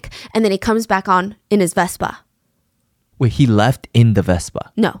clinic, and then he comes back on in his Vespa. Wait, he left in the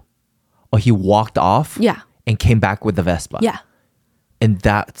Vespa? No. Or he walked off? Yeah. And came back with the Vespa? Yeah. And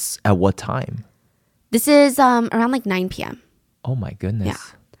that's at what time? This is around like 9 p.m. Oh my goodness.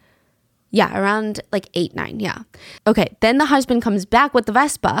 Yeah. Yeah, around like 8, 9, yeah. Okay, then the husband comes back with the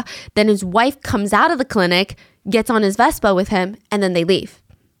Vespa. Then his wife comes out of the clinic, gets on his Vespa with him, and then they leave.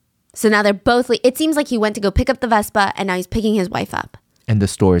 So now they're both, it seems like he went to go pick up the Vespa, and now he's picking his wife up. And the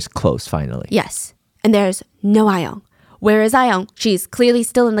store is closed finally. Yes. And there's no Ayoung. Where is Ayoung? She's clearly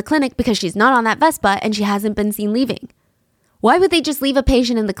still in the clinic because she's not on that Vespa, and she hasn't been seen leaving. Why would they just leave a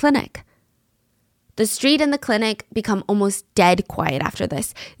patient in the clinic? The street and the clinic become almost dead quiet after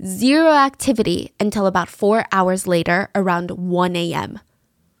this. Zero activity until about 4 hours later, around 1 a.m.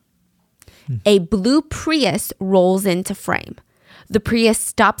 A blue Prius rolls into frame. The Prius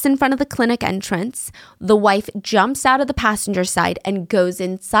stops in front of the clinic entrance. The wife jumps out of the passenger side and goes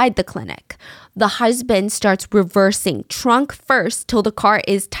inside the clinic. The husband starts reversing trunk first till the car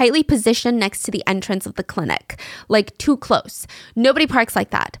is tightly positioned next to the entrance of the clinic, like too close. Nobody parks like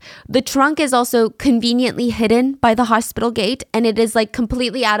that. The trunk is also conveniently hidden by the hospital gate, and it is like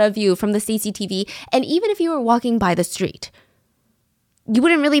completely out of view from the CCTV. And even if you were walking by the street, you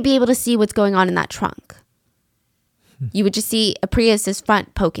wouldn't really be able to see what's going on in that trunk. You would just see a Prius's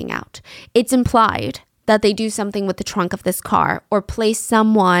front poking out. It's implied that they do something with the trunk of this car or place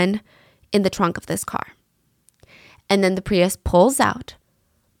someone in the trunk of this car. And then the Prius pulls out,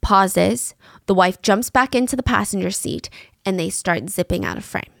 pauses, the wife jumps back into the passenger seat, and they start zipping out of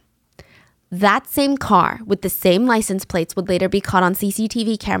frame. That same car with the same license plates would later be caught on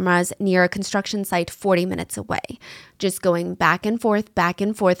CCTV cameras near a construction site 40 minutes away, just going back and forth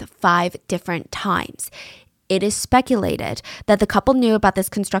 5 different times. It is speculated that the couple knew about this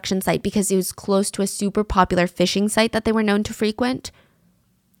construction site because it was close to a super popular fishing site that they were known to frequent.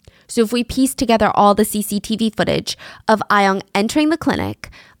 So if we piece together all the CCTV footage of Ayoung entering the clinic,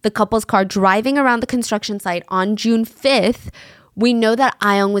 the couple's car driving around the construction site on June 5th, we know that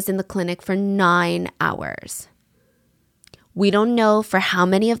Ayoung was in the clinic for 9 hours. We don't know for how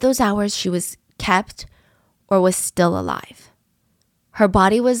many of those hours she was kept or was still alive. Her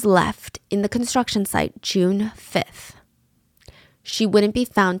body was left in the construction site June 5th. She wouldn't be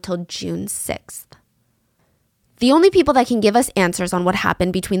found till June 6th. The only people that can give us answers on what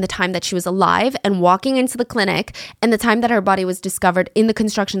happened between the time that she was alive and walking into the clinic and the time that her body was discovered in the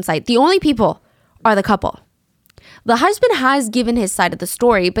construction site, the only people are the couple. The husband has given his side of the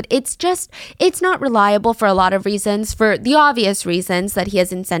story, but it's not reliable for a lot of reasons, for the obvious reasons that he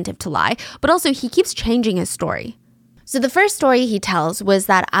has incentive to lie, but also he keeps changing his story. So the first story he tells was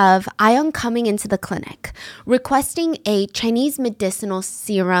that of Ayoung coming into the clinic, requesting a Chinese medicinal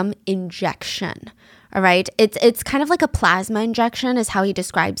serum injection. All right, it's kind of like a plasma injection is how he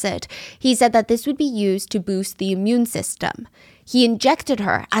describes it. He said that this would be used to boost the immune system. He injected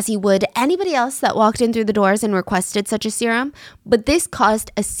her as he would anybody else that walked in through the doors and requested such a serum, but this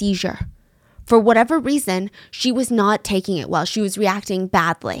caused a seizure. For whatever reason, she was not taking it well. She was reacting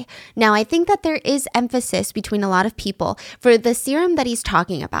badly. Now, I think that there is emphasis between a lot of people for the serum that he's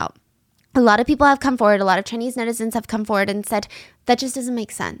talking about. A lot of people have come forward, a lot of Chinese netizens have come forward and said, that just doesn't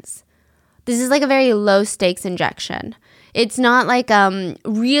make sense. This is like a very low stakes injection. It's not like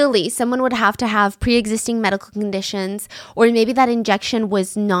really someone would have to have pre-existing medical conditions, or maybe that injection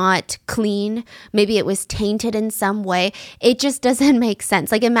was not clean. Maybe it was tainted in some way. It just doesn't make sense.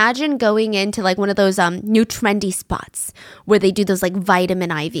 Like imagine going into like one of those new trendy spots where they do those like vitamin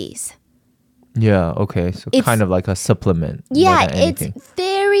IVs. Yeah, okay. So it's kind of like a supplement. Yeah, it's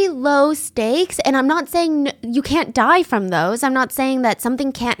very low stakes. And I'm not saying you can't die from those. I'm not saying that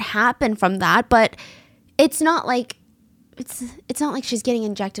something can't happen from that. But it's not like it's not like she's getting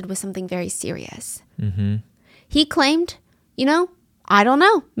injected with something very serious. Mm-hmm. He claimed, I don't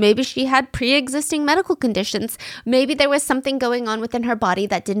know. Maybe she had pre-existing medical conditions. Maybe there was something going on within her body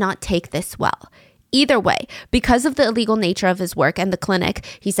that did not take this well. Either way, because of the illegal nature of his work and the clinic,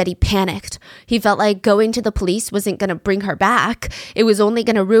 he said he panicked. He felt like going to the police wasn't going to bring her back. It was only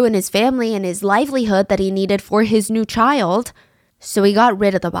going to ruin his family and his livelihood that he needed for his new child. So he got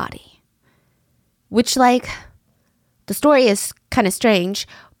rid of the body. Which, the story is kind of strange,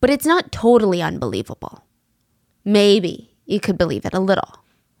 but it's not totally unbelievable. Maybe you could believe it a little.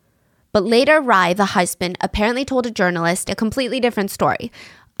 But later, Rai, the husband, apparently told a journalist a completely different story.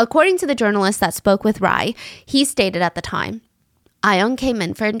 According to the journalist that spoke with Rai, he stated at the time, Ayoung came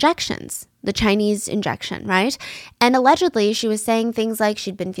in for injections, the Chinese injection, right? And allegedly, she was saying things like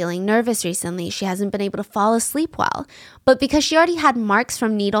she'd been feeling nervous recently. She hasn't been able to fall asleep well. But because she already had marks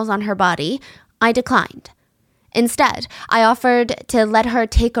from needles on her body, I declined. Instead, I offered to let her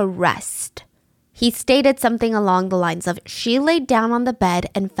take a rest. He stated something along the lines of, she laid down on the bed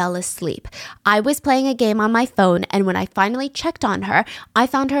and fell asleep. I was playing a game on my phone, and when I finally checked on her, I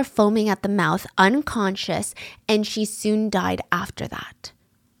found her foaming at the mouth, unconscious, and she soon died after that.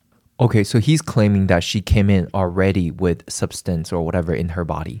 Okay, so he's claiming that she came in already with substance or whatever in her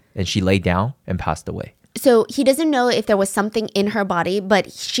body, and she laid down and passed away. So he doesn't know if there was something in her body,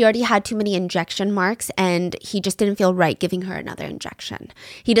 but she already had too many injection marks and he just didn't feel right giving her another injection.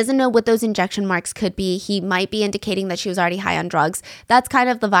 He doesn't know what those injection marks could be. He might be indicating that she was already high on drugs. That's kind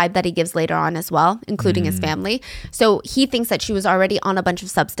of the vibe that he gives later on as well, including his family. So he thinks that she was already on a bunch of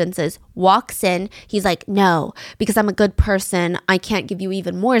substances, walks in. He's like, no, because I'm a good person. I can't give you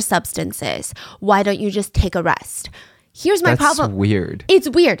even more substances. Why don't you just take a rest? Here's my problem. That's weird. It's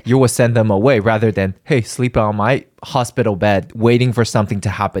weird. You will send them away rather than, hey, sleep on my hospital bed waiting for something to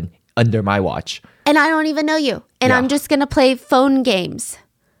happen under my watch. And I don't even know you. And I'm just going to play phone games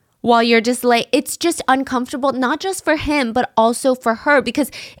while you're just late. It's just uncomfortable, not just for him, but also for her.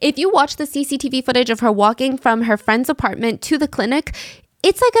 Because if you watch the CCTV footage of her walking from her friend's apartment to the clinic,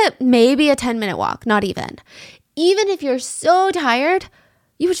 it's like maybe a 10-minute walk, not even. Even if you're so tired,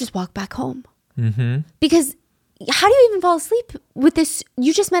 you would just walk back home. Mm-hmm. Because how do you even fall asleep with this?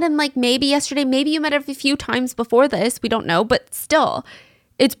 You just met him maybe yesterday. Maybe you met him a few times before this. We don't know, but still,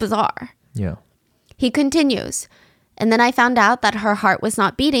 it's bizarre. Yeah. He continues. And then I found out that her heart was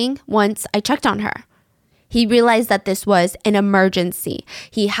not beating once I checked on her. He realized that this was an emergency.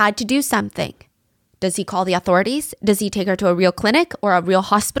 He had to do something. Does he call the authorities? Does he take her to a real clinic or a real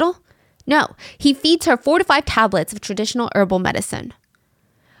hospital? No. He feeds her 4 to 5 tablets of traditional herbal medicine.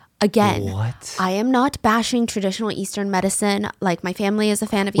 Again, what? I am not bashing traditional Eastern medicine. Like, my family is a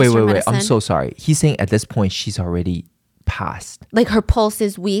fan of Eastern medicine. I'm so sorry. He's saying at this point, she's already passed. Like, her pulse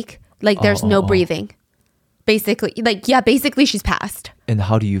is weak. Like, there's no breathing. Basically, basically she's passed. And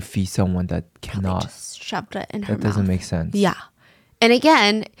how do you feed someone that cannot? They just shoved it in her mouth. That doesn't make sense. Yeah. And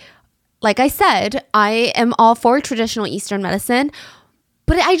again, like I said, I am all for traditional Eastern medicine.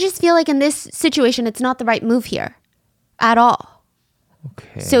 But I just feel like in this situation, it's not the right move here at all.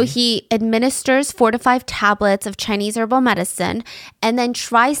 Okay. So he administers 4 to 5 tablets of Chinese herbal medicine and then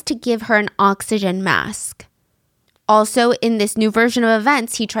tries to give her an oxygen mask. Also, in this new version of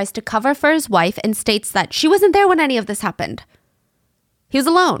events, he tries to cover for his wife and states that she wasn't there when any of this happened. He was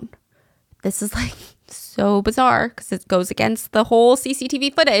alone. This is so bizarre because it goes against the whole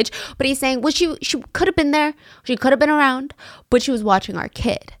CCTV footage. But he's saying, well, she could have been there. She could have been around, but she was watching our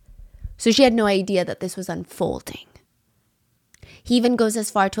kid. So she had no idea that this was unfolding. He even goes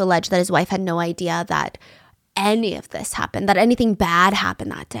as far to allege that his wife had no idea that any of this happened, that anything bad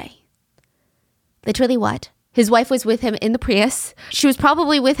happened that day. Literally what? His wife was with him in the Prius. She was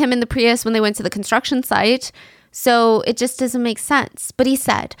probably with him in the Prius when they went to the construction site. So it just doesn't make sense. But he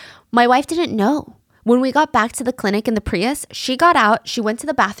said, my wife didn't know. When we got back to the clinic in the Prius, she got out, she went to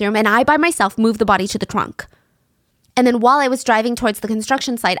the bathroom, and I by myself moved the body to the trunk. And then while I was driving towards the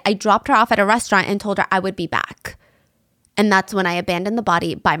construction site, I dropped her off at a restaurant and told her I would be back. And that's when I abandoned the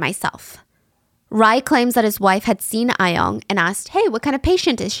body by myself. Rai claims that his wife had seen Ayong and asked, hey, what kind of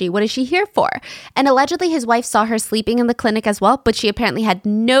patient is she? What is she here for? And allegedly his wife saw her sleeping in the clinic as well, but she apparently had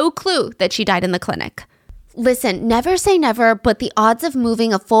no clue that she died in the clinic. Listen, never say never, but the odds of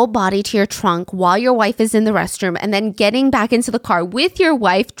moving a full body to your trunk while your wife is in the restroom and then getting back into the car with your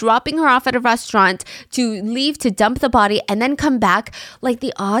wife, dropping her off at a restaurant to leave to dump the body and then come back, like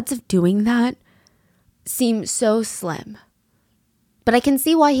the odds of doing that seem so slim. But I can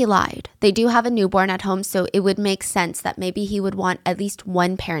see why he lied. They do have a newborn at home, so it would make sense that maybe he would want at least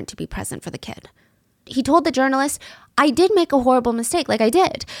one parent to be present for the kid. He told the journalist, I did make a horrible mistake, like I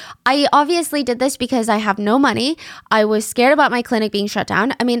did. I obviously did this because I have no money. I was scared about my clinic being shut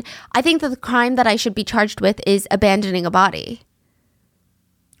down. I mean, I think that the crime that I should be charged with is abandoning a body.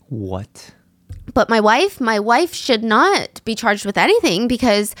 What? But my wife should not be charged with anything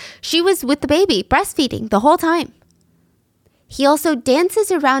because she was with the baby, breastfeeding the whole time. He also dances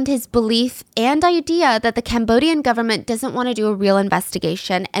around his belief and idea that the Cambodian government doesn't want to do a real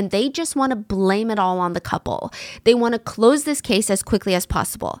investigation and they just want to blame it all on the couple. They want to close this case as quickly as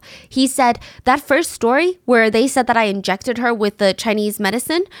possible. He said, that first story where they said that I injected her with the Chinese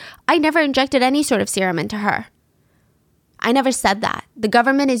medicine, I never injected any sort of serum into her. I never said that. The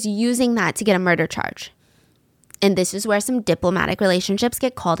government is using that to get a murder charge. And this is where some diplomatic relationships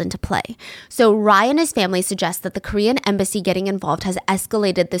get called into play. So Rai and his family suggest that the Korean embassy getting involved has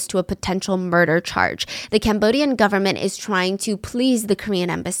escalated this to a potential murder charge. The Cambodian government is trying to please the Korean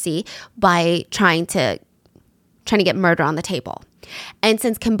embassy by trying to get murder on the table. And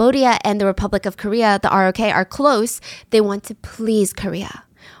since Cambodia and the Republic of Korea, the ROK, are close, they want to please Korea.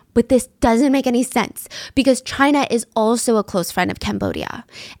 But this doesn't make any sense because China is also a close friend of Cambodia.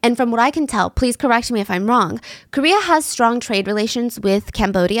 And from what I can tell, please correct me if I'm wrong, Korea has strong trade relations with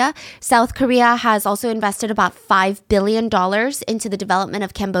Cambodia. South Korea has also invested about $5 billion into the development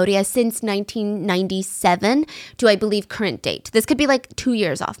of Cambodia since 1997 to, I believe, current date. This could be like 2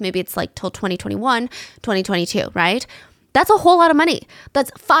 years off. Maybe it's like till 2021, 2022, right? That's a whole lot of money.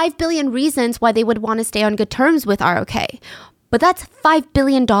 That's 5 billion reasons why they would want to stay on good terms with ROK. But that's $5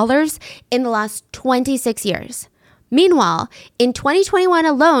 billion in the last 26 years. Meanwhile, in 2021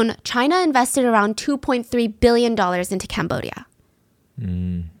 alone, China invested around $2.3 billion into Cambodia.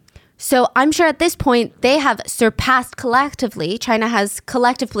 So I'm sure at this point, they have surpassed collectively, China has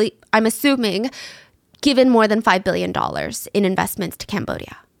collectively, I'm assuming, given more than $5 billion in investments to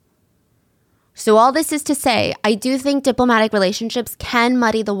Cambodia. So all this is to say, I do think diplomatic relationships can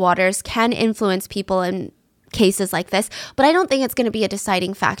muddy the waters, can influence people in cases like this, but I don't think it's going to be a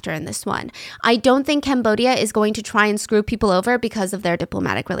deciding factor in this one. I don't think Cambodia is going to try and screw people over because of their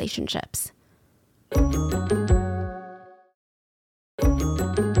diplomatic relationships.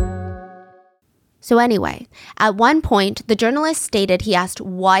 So anyway, at one point, the journalist stated he asked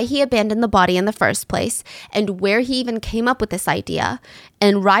why he abandoned the body in the first place and where he even came up with this idea.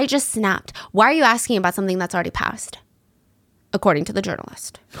 And Rai just snapped, "Why are you asking about something that's already passed?" According to the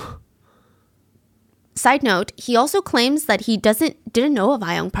journalist. Side note, he also claims that he didn't know of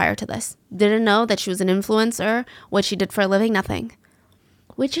Ayong prior to this. Didn't know that she was an influencer, what she did for a living, nothing.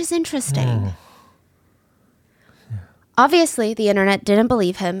 Which is interesting. Obviously, the internet didn't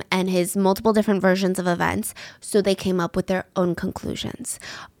believe him and his multiple different versions of events, so they came up with their own conclusions.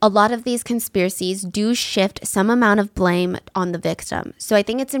 A lot of these conspiracies do shift some amount of blame on the victim. So I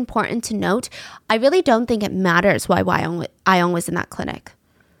think it's important to note, I really don't think it matters why Ayong was in that clinic.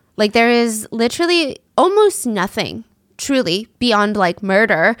 Like, there is literally almost nothing, truly, beyond like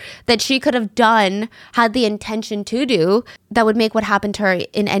murder that she could have done, had the intention to do, that would make what happened to her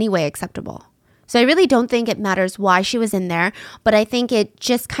in any way acceptable. So I really don't think it matters why she was in there, but I think it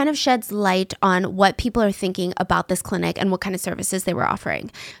just kind of sheds light on what people are thinking about this clinic and what kind of services they were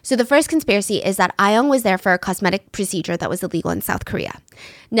offering. So the first conspiracy is that Ayong was there for a cosmetic procedure that was illegal in South Korea.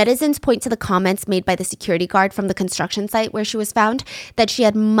 Netizens point to the comments made by the security guard from the construction site where she was found that she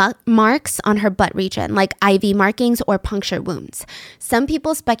had marks on her butt region, like IV markings or puncture wounds. Some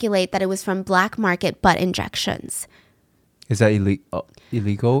people speculate that it was from black market butt injections. Is that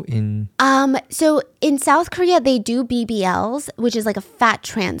illegal in? So in South Korea, they do BBLs, which is like a fat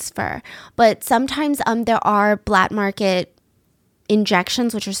transfer. But sometimes there are black market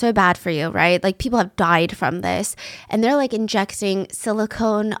injections, which are so bad for you, right? Like, people have died from this. And they're like injecting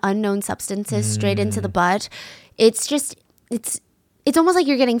silicone, unknown substances straight into the butt. It's just, it's almost like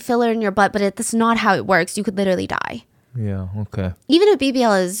you're getting filler in your butt, but that's not how it works. You could literally die. Yeah, okay. Even a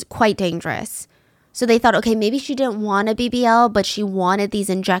BBL is quite dangerous. So they thought, okay, maybe she didn't want a BBL, but she wanted these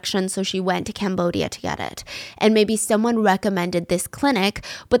injections, so she went to Cambodia to get it. And maybe someone recommended this clinic,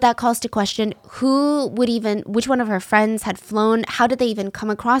 but that calls to question which one of her friends had flown? How did they even come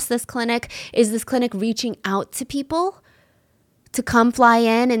across this clinic? Is this clinic reaching out to people to come fly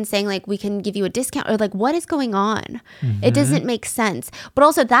in and saying, like, we can give you a discount? Or, like, what is going on? It doesn't make sense. But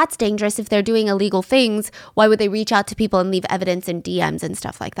also, that's dangerous. If they're doing illegal things, why would they reach out to people and leave evidence in DMs and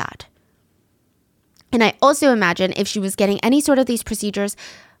stuff like that? And I also imagine if she was getting any sort of these procedures,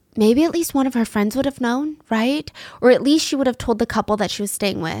 maybe at least one of her friends would have known, right? Or at least she would have told the couple that she was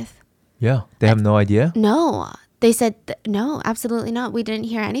staying with. Yeah, they have no idea? No, they said, no, absolutely not. We didn't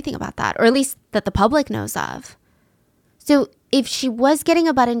hear anything about that, or at least that the public knows of. So if she was getting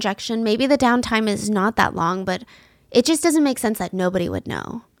a butt injection, maybe the downtime is not that long, but it just doesn't make sense that nobody would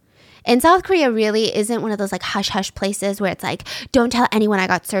know. And South Korea really isn't one of those like hush-hush places where it's like, don't tell anyone I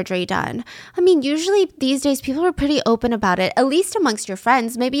got surgery done. I mean, usually these days people are pretty open about it, at least amongst your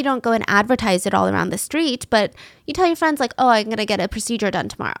friends. Maybe you don't go and advertise it all around the street, but you tell your friends like, oh, I'm going to get a procedure done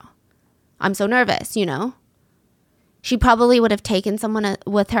tomorrow. I'm so nervous, you know? She probably would have taken someone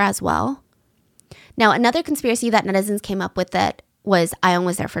with her as well. Now, another conspiracy that netizens came up with that was Ayoung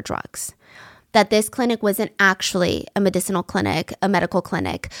was there for drugs. That this clinic wasn't actually a medicinal clinic, a medical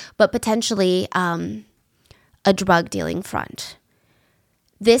clinic, but potentially a drug dealing front.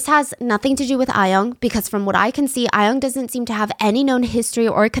 This has nothing to do with Ayoung because from what I can see, Ayoung doesn't seem to have any known history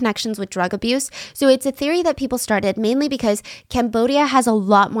or connections with drug abuse. So it's a theory that people started mainly because Cambodia has a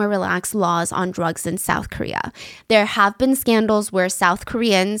lot more relaxed laws on drugs than South Korea. There have been scandals where South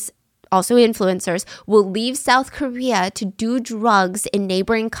Koreans, also influencers, will leave South Korea to do drugs in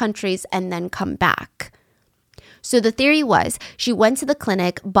neighboring countries and then come back. So the theory was she went to the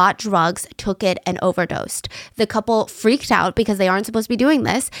clinic, bought drugs, took it, and overdosed. The couple freaked out because they aren't supposed to be doing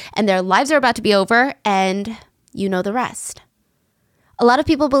this, and their lives are about to be over, and you know the rest. A lot of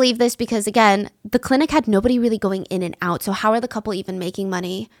people believe this because, again, the clinic had nobody really going in and out, so how are the couple even making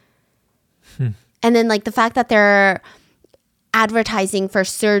money? And then, like, the fact that they're advertising for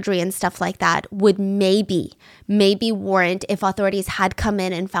surgery and stuff like that would maybe warrant, if authorities had come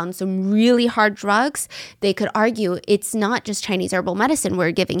in and found some really hard drugs, they could argue it's not just Chinese herbal medicine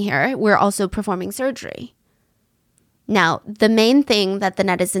we're giving here, we're also performing surgery. Now, the main thing that the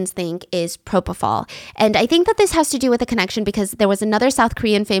netizens think is propofol. And I think that this has to do with a connection because there was another South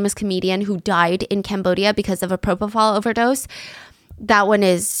Korean famous comedian who died in Cambodia because of a propofol overdose. That one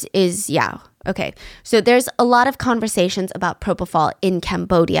is yeah. Okay, so there's a lot of conversations about propofol in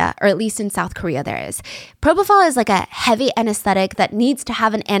Cambodia, or at least in South Korea there is. Propofol is like a heavy anesthetic that needs to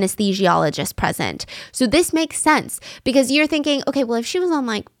have an anesthesiologist present. So this makes sense because you're thinking, okay, well, if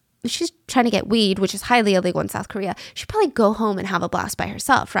she's trying to get weed, which is highly illegal in South Korea, she'd probably go home and have a blast by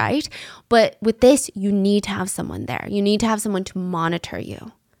herself, right? But with this, you need to have someone there. You need to have someone to monitor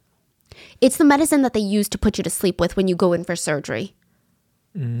you. It's the medicine that they use to put you to sleep with when you go in for surgery.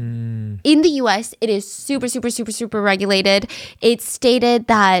 In the US, it is super, super, super, super regulated. It's stated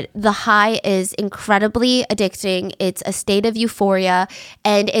that the high is incredibly addicting. It's a state of euphoria.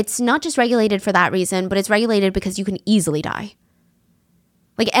 And it's not just regulated for that reason, but it's regulated because you can easily die.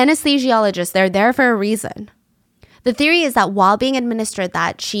 Like anesthesiologists, they're there for a reason. The theory is that while being administered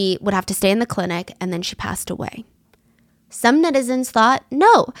that, she would have to stay in the clinic and then she passed away. Some netizens thought,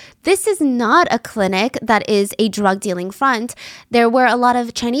 no, this is not a clinic that is a drug dealing front. There were a lot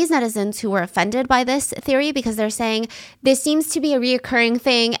of Chinese netizens who were offended by this theory because they're saying this seems to be a reoccurring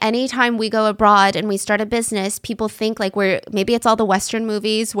thing. Anytime we go abroad and we start a business, people think like maybe it's all the Western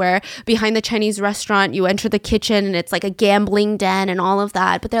movies where behind the Chinese restaurant, you enter the kitchen and it's like a gambling den and all of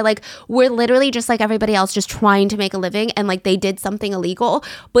that. But they're like, we're literally just like everybody else, just trying to make a living, and like they did something illegal,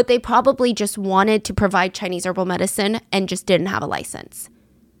 but they probably just wanted to provide Chinese herbal medicine and just didn't have a license.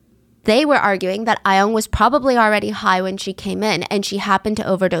 They were arguing that Ayoung was probably already high when she came in and she happened to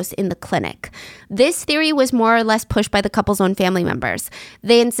overdose in the clinic. This theory was more or less pushed by the couple's own family members.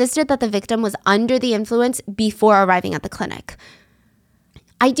 They insisted that the victim was under the influence before arriving at the clinic.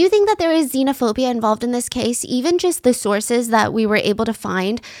 I do think that there is xenophobia involved in this case. Even just the sources that we were able to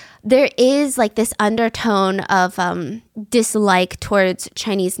find, there is like this undertone of dislike towards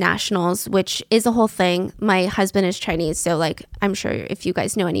Chinese nationals, which is a whole thing. My husband is Chinese, so like I'm sure if you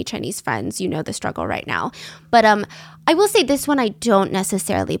guys know any Chinese friends, you know the struggle right now. But I will say this one I don't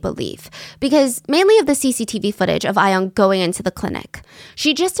necessarily believe, because mainly of the CCTV footage of Ayoung going into the clinic,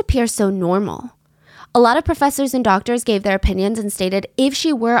 she just appears so normal. A lot of professors and doctors gave their opinions and stated if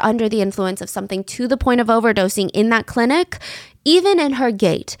she were under the influence of something to the point of overdosing in that clinic, even in her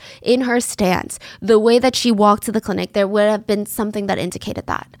gait, in her stance, the way that she walked to the clinic, there would have been something that indicated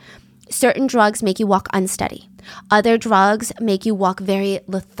that. certain drugs make you walk unsteady. Other drugs make you walk very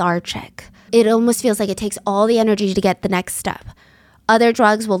lethargic. It almost feels like it takes all the energy to get the next step. Other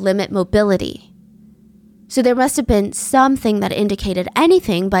drugs will limit mobility. So there must have been something that indicated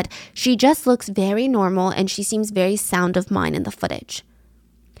anything, but she just looks very normal and she seems very sound of mind in the footage.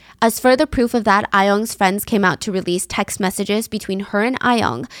 As further proof of that, Ayoung's friends came out to release text messages between her and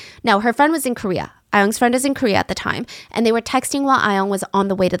Ayoung. Now, her friend was in Korea. Ayoung's friend is in Korea at the time, and they were texting while Ayoung was on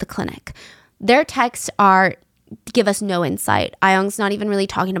the way to the clinic. Their texts give us no insight. Ayoung's not even really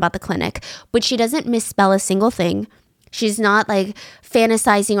talking about the clinic, but she doesn't misspell a single thing. She's not like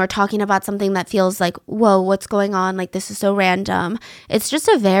fantasizing or talking about something that feels like, whoa, what's going on? Like, this is so random. It's just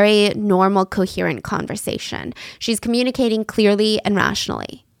a very normal, coherent conversation. She's communicating clearly and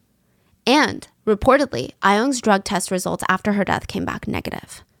rationally. And reportedly, Ayoung's drug test results after her death came back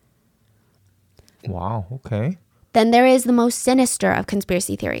negative. Wow, okay. Then there is the most sinister of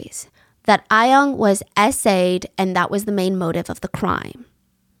conspiracy theories, that Ayoung was essayed and that was the main motive of the crime.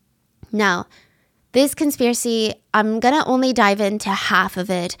 Now, this conspiracy, I'm going to only dive into half of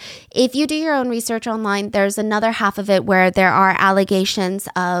it. If you do your own research online, there's another half of it where there are allegations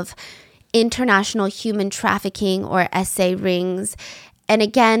of international human trafficking or essay rings. And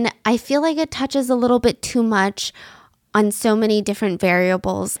again, I feel like it touches a little bit too much on so many different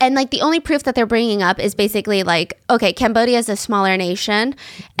variables. And like the only proof that they're bringing up is basically like, okay, Cambodia is a smaller nation.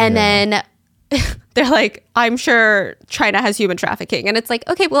 And then they're like, I'm sure China has human trafficking. And it's like,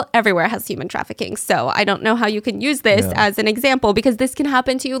 okay, well, everywhere has human trafficking. So I don't know how you can use this as an example, because this can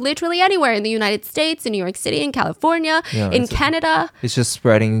happen to you literally anywhere in the United States, in New York City, in California, in Canada. It's just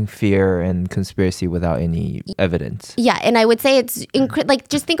spreading fear and conspiracy without any evidence. Yeah. And I would say it's like,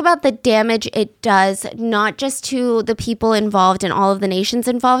 just think about the damage it does, not just to the people involved and all of the nations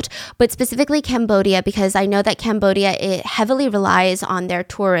involved, but specifically Cambodia, because I know that Cambodia, it heavily relies on their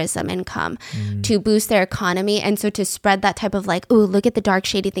tourism income to boost their economy. And so to spread that type of like, ooh, look at the dark,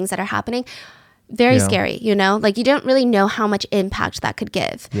 shady things that are happening, very scary, you know? Like you don't really know how much impact that could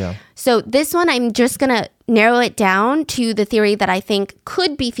give. Yeah. So this one, I'm just going to narrow it down to the theory that I think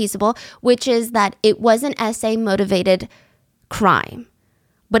could be feasible, which is that it was an essay-motivated crime.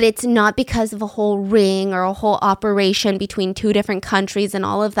 But it's not because of a whole ring or a whole operation between two different countries and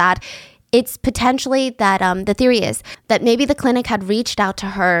all of that. It's potentially that the theory is that maybe the clinic had reached out to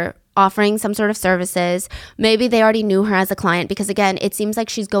her offering some sort of services. Maybe they already knew her as a client because, again, it seems like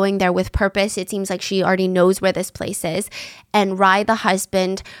she's going there with purpose. It seems like she already knows where this place is. And Rai, the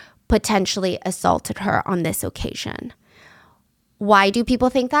husband, potentially assaulted her on this occasion. Why do people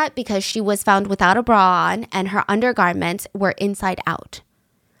think that? Because she was found without a bra on and her undergarments were inside out.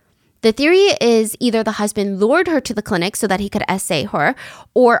 The theory is either the husband lured her to the clinic so that he could essay her,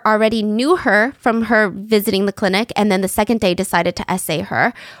 or already knew her from her visiting the clinic and then the second day decided to essay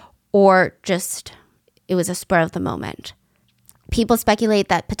her, or just it was a spur of the moment. People speculate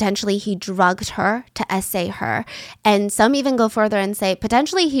that potentially he drugged her to essay her, and some even go further and say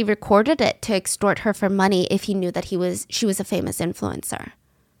potentially he recorded it to extort her for money if he knew that she was a famous influencer.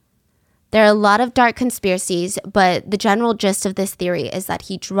 There are a lot of dark conspiracies, but the general gist of this theory is that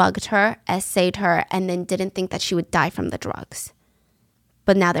he drugged her, essayed her, and then didn't think that she would die from the drugs.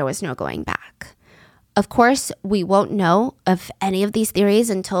 But now there was no going back. Of course, we won't know of any of these theories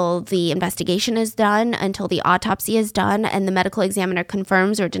until the investigation is done, until the autopsy is done, and the medical examiner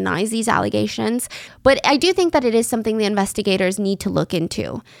confirms or denies these allegations. But I do think that it is something the investigators need to look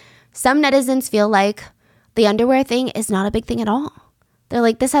into. Some netizens feel like the underwear thing is not a big thing at all. They're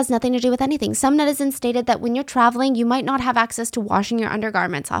like, this has nothing to do with anything. Some netizens stated that when you're traveling, you might not have access to washing your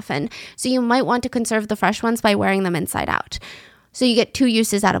undergarments often, so you might want to conserve the fresh ones by wearing them inside out. So you get two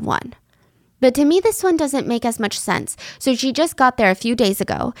uses out of one. But to me, this one doesn't make as much sense. So she just got there a few days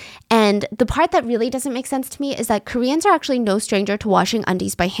ago. And the part that really doesn't make sense to me is that Koreans are actually no stranger to washing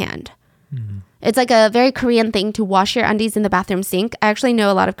undies by hand. Mm-hmm. It's like a very Korean thing to wash your undies in the bathroom sink. I actually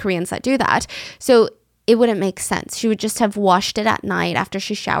know a lot of Koreans that do that. So it wouldn't make sense. She would just have washed it at night after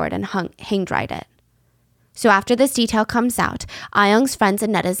she showered and hang dried it. So after this detail comes out, Ayoung's friends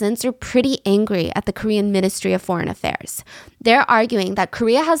and netizens are pretty angry at the Korean Ministry of Foreign Affairs. They're arguing that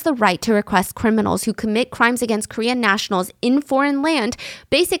Korea has the right to request criminals who commit crimes against Korean nationals in foreign land,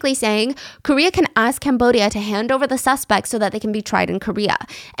 basically saying Korea can ask Cambodia to hand over the suspects so that they can be tried in Korea.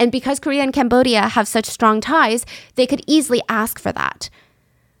 And because Korea and Cambodia have such strong ties, they could easily ask for that.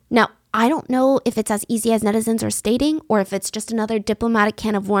 Now, I don't know if it's as easy as netizens are stating or if it's just another diplomatic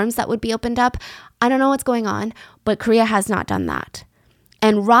can of worms that would be opened up. I don't know what's going on, but Korea has not done that.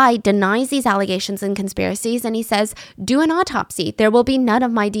 And Rai denies these allegations and conspiracies, and he says, do an autopsy. There will be none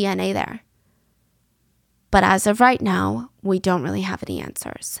of my DNA there. But as of right now, we don't really have any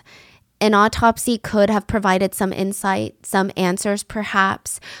answers. an autopsy could have provided some insight, some answers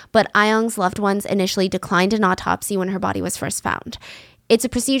perhaps, but Ayoung's loved ones initially declined an autopsy when her body was first found. It's a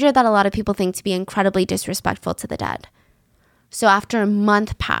procedure that a lot of people think to be incredibly disrespectful to the dead. So after a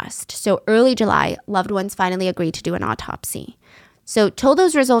month passed, so early July, loved ones finally agreed to do an autopsy. So till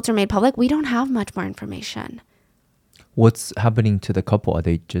those results are made public, we don't have much more information. What's happening to the couple? Are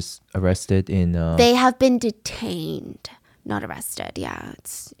they just arrested in... They have been detained, not arrested. Yeah,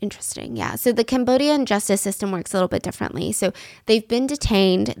 it's interesting. Yeah, so the Cambodian justice system works a little bit differently. So they've been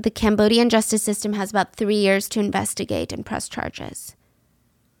detained. The Cambodian justice system has about 3 years to investigate and press charges.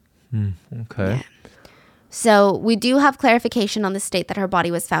 Okay. Yeah. So we do have clarification on the state that her body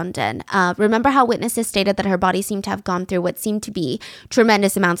was found in. Remember how witnesses stated that her body seemed to have gone through what seemed to be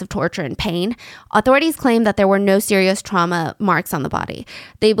tremendous amounts of torture and pain? Authorities claim that there were no serious trauma marks on the body.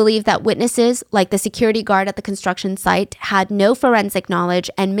 They believe that witnesses, like the security guard at the construction site, had no forensic knowledge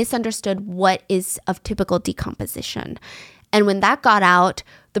and misunderstood what is of typical decomposition. And when that got out,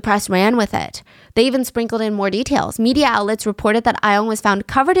 the press ran with it. They even sprinkled in more details. Media outlets reported that Ayoung was found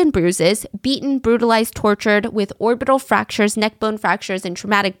covered in bruises, beaten, brutalized, tortured, with orbital fractures, neck bone fractures, and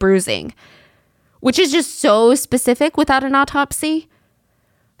traumatic bruising, which is just so specific without an autopsy.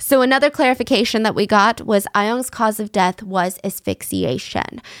 So another clarification that we got was Ayoung's cause of death was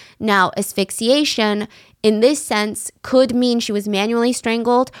asphyxiation. Now, asphyxiation in this sense could mean she was manually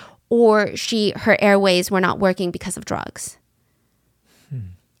strangled or her airways were not working because of drugs.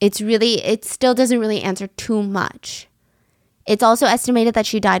 It still doesn't really answer too much. It's also estimated that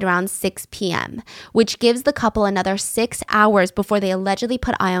she died around 6 p.m., which gives the couple another 6 hours before they allegedly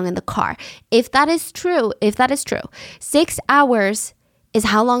put Ayoung in the car. If that is true, 6 hours is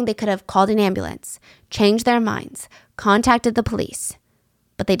how long they could have called an ambulance, changed their minds, contacted the police,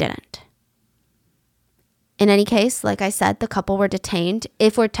 but they didn't. In any case, like I said, the couple were detained.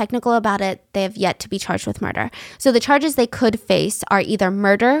 If we're technical about it, they have yet to be charged with murder. So the charges they could face are either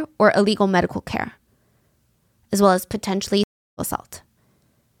murder or illegal medical care, as well as potentially assault.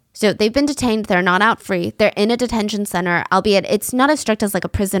 So they've been detained. They're not out free. They're in a detention center, albeit it's not as strict as like a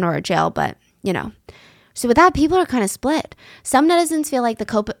prison or a jail, but you know. So with that, people are kind of split. Some netizens feel like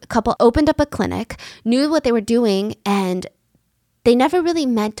the couple opened up a clinic, knew what they were doing, and they never really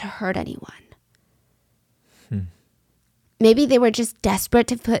meant to hurt anyone. Maybe they were just desperate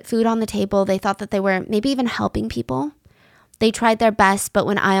to put food on the table. They thought that they were maybe even helping people. They tried their best, but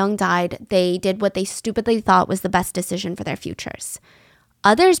when Ayoung died, they did what they stupidly thought was the best decision for their futures.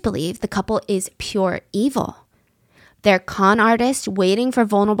 Others believe the couple is pure evil. They're con artists waiting for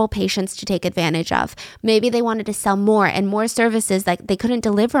vulnerable patients to take advantage of. Maybe they wanted to sell more and more services that they couldn't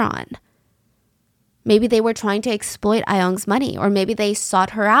deliver on. Maybe they were trying to exploit Ayoung's money, or maybe they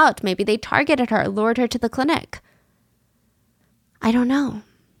sought her out. Maybe they targeted her, lured her to the clinic. I don't know.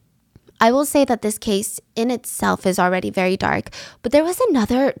 I will say that this case in itself is already very dark, but there was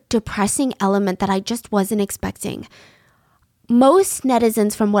another depressing element that I just wasn't expecting. Most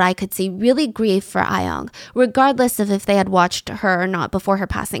netizens, from what I could see, really grieved for Ayoung, regardless of if they had watched her or not before her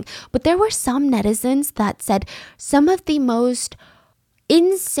passing. But there were some netizens that said some of the most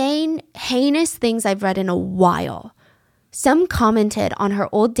insane, heinous things I've read in a while. Some commented on her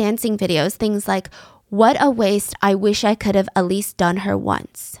old dancing videos, things like, "What a waste, I wish I could have at least done her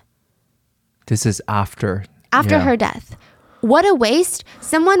once." This is after her death. What a waste.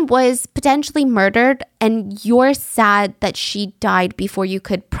 Someone was potentially murdered and you're sad that she died before you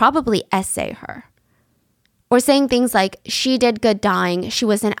could probably essay her. Or saying things like, "She did good dying, she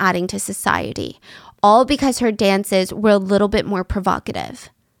wasn't adding to society." All because her dances were a little bit more provocative.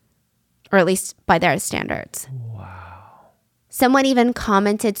 Or at least by their standards. Someone even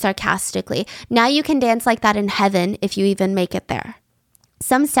commented sarcastically, "Now you can dance like that in heaven if you even make it there."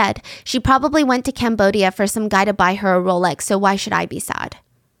 Some said she probably went to Cambodia for some guy to buy her a Rolex, so why should I be sad?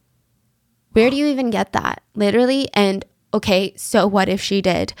 Where do you even get that? Literally, and okay, so what if she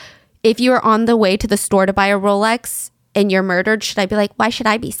did? If you were on the way to the store to buy a Rolex and you're murdered, should I be like, why should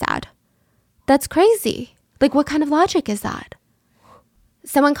I be sad? That's crazy. Like, what kind of logic is that?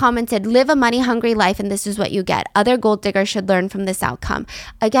 Someone commented, "Live a money-hungry life and this is what you get. Other gold diggers should learn from this outcome."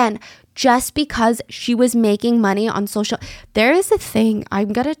 Again, just because she was making money on social... There is a thing,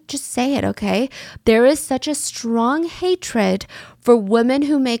 I'm going to just say it, okay? There is such a strong hatred for women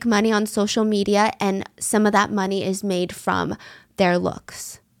who make money on social media, and some of that money is made from their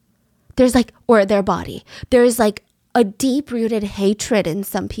looks. There's like, or their body. There's like a deep-rooted hatred in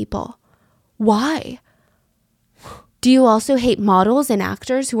some people. Why? Do you also hate models and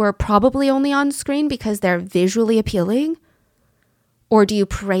actors who are probably only on screen because they're visually appealing? Or do you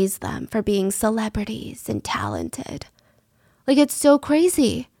praise them for being celebrities and talented? Like, it's so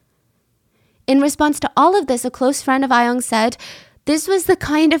crazy. In response to all of this, a close friend of Ayoung said, this was the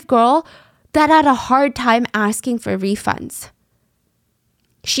kind of girl that had a hard time asking for refunds.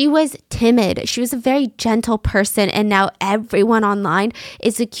 She was timid. She was a very gentle person. And now everyone online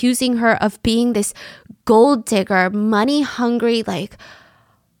is accusing her of being this gold digger, money hungry,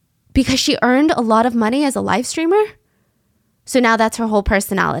 because she earned a lot of money as a live streamer. So now that's her whole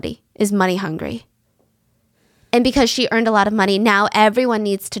personality, is money hungry. And because she earned a lot of money, now everyone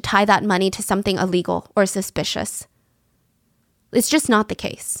needs to tie that money to something illegal or suspicious. It's just not the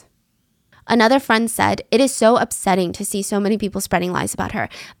case. Another friend said, it is so upsetting to see so many people spreading lies about her.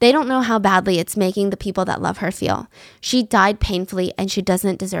 They don't know how badly it's making the people that love her feel. She died painfully and she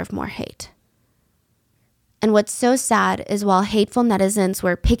doesn't deserve more hate. And what's so sad is while hateful netizens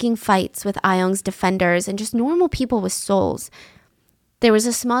were picking fights with Ayoung's defenders and just normal people with souls, there was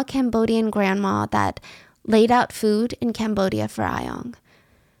a small Cambodian grandma that laid out food in Cambodia for Ayoung.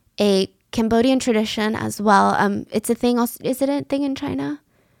 A Cambodian tradition as well. It's a thing. Is it a thing in China?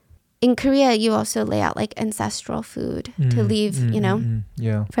 In Korea, you also lay out ancestral food to leave,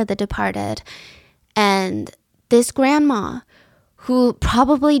 for the departed. And this grandma, who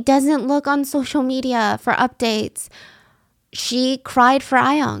probably doesn't look on social media for updates, she cried for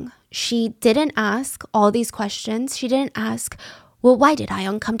Ayoung. She didn't ask all these questions. She didn't ask, well, why did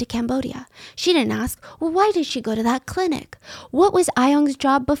Ayoung come to Cambodia? She didn't ask, well, why did she go to that clinic? What was Ayoung's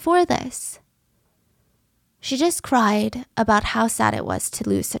job before this? She just cried about how sad it was to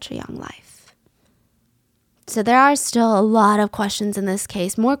lose such a young life. So there are still a lot of questions in this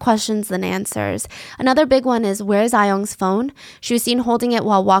case, more questions than answers. Another big one is, where's Ayoung's phone? She was seen holding it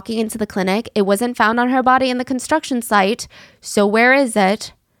while walking into the clinic. It wasn't found on her body in the construction site. So where is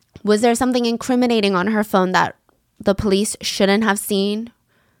it? Was there something incriminating on her phone that the police shouldn't have seen?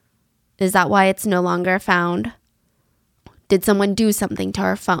 Is that why it's no longer found? Did someone do something to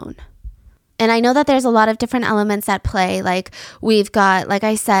her phone? And I know that there's a lot of different elements at play. We've got, like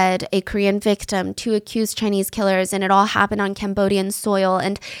I said, a Korean victim, 2 accused Chinese killers, and it all happened on Cambodian soil.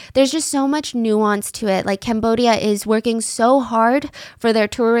 And there's just so much nuance to it. Cambodia is working so hard for their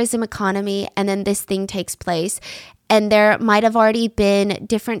tourism economy, and then this thing takes place. And there might have already been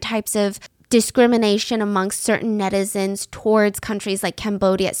different types of discrimination amongst certain netizens towards countries like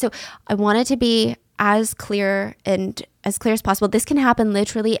Cambodia. So I wanted to be as clear as possible. This can happen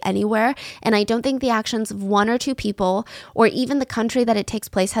literally anywhere. And I don't think the actions of 1 or 2 people or even the country that it takes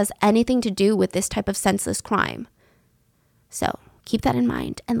place has anything to do with this type of senseless crime. So keep that in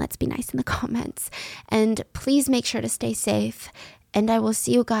mind and let's be nice in the comments. And please make sure to stay safe. And I will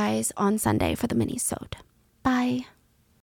see you guys on Sunday for the mini-sode. Bye.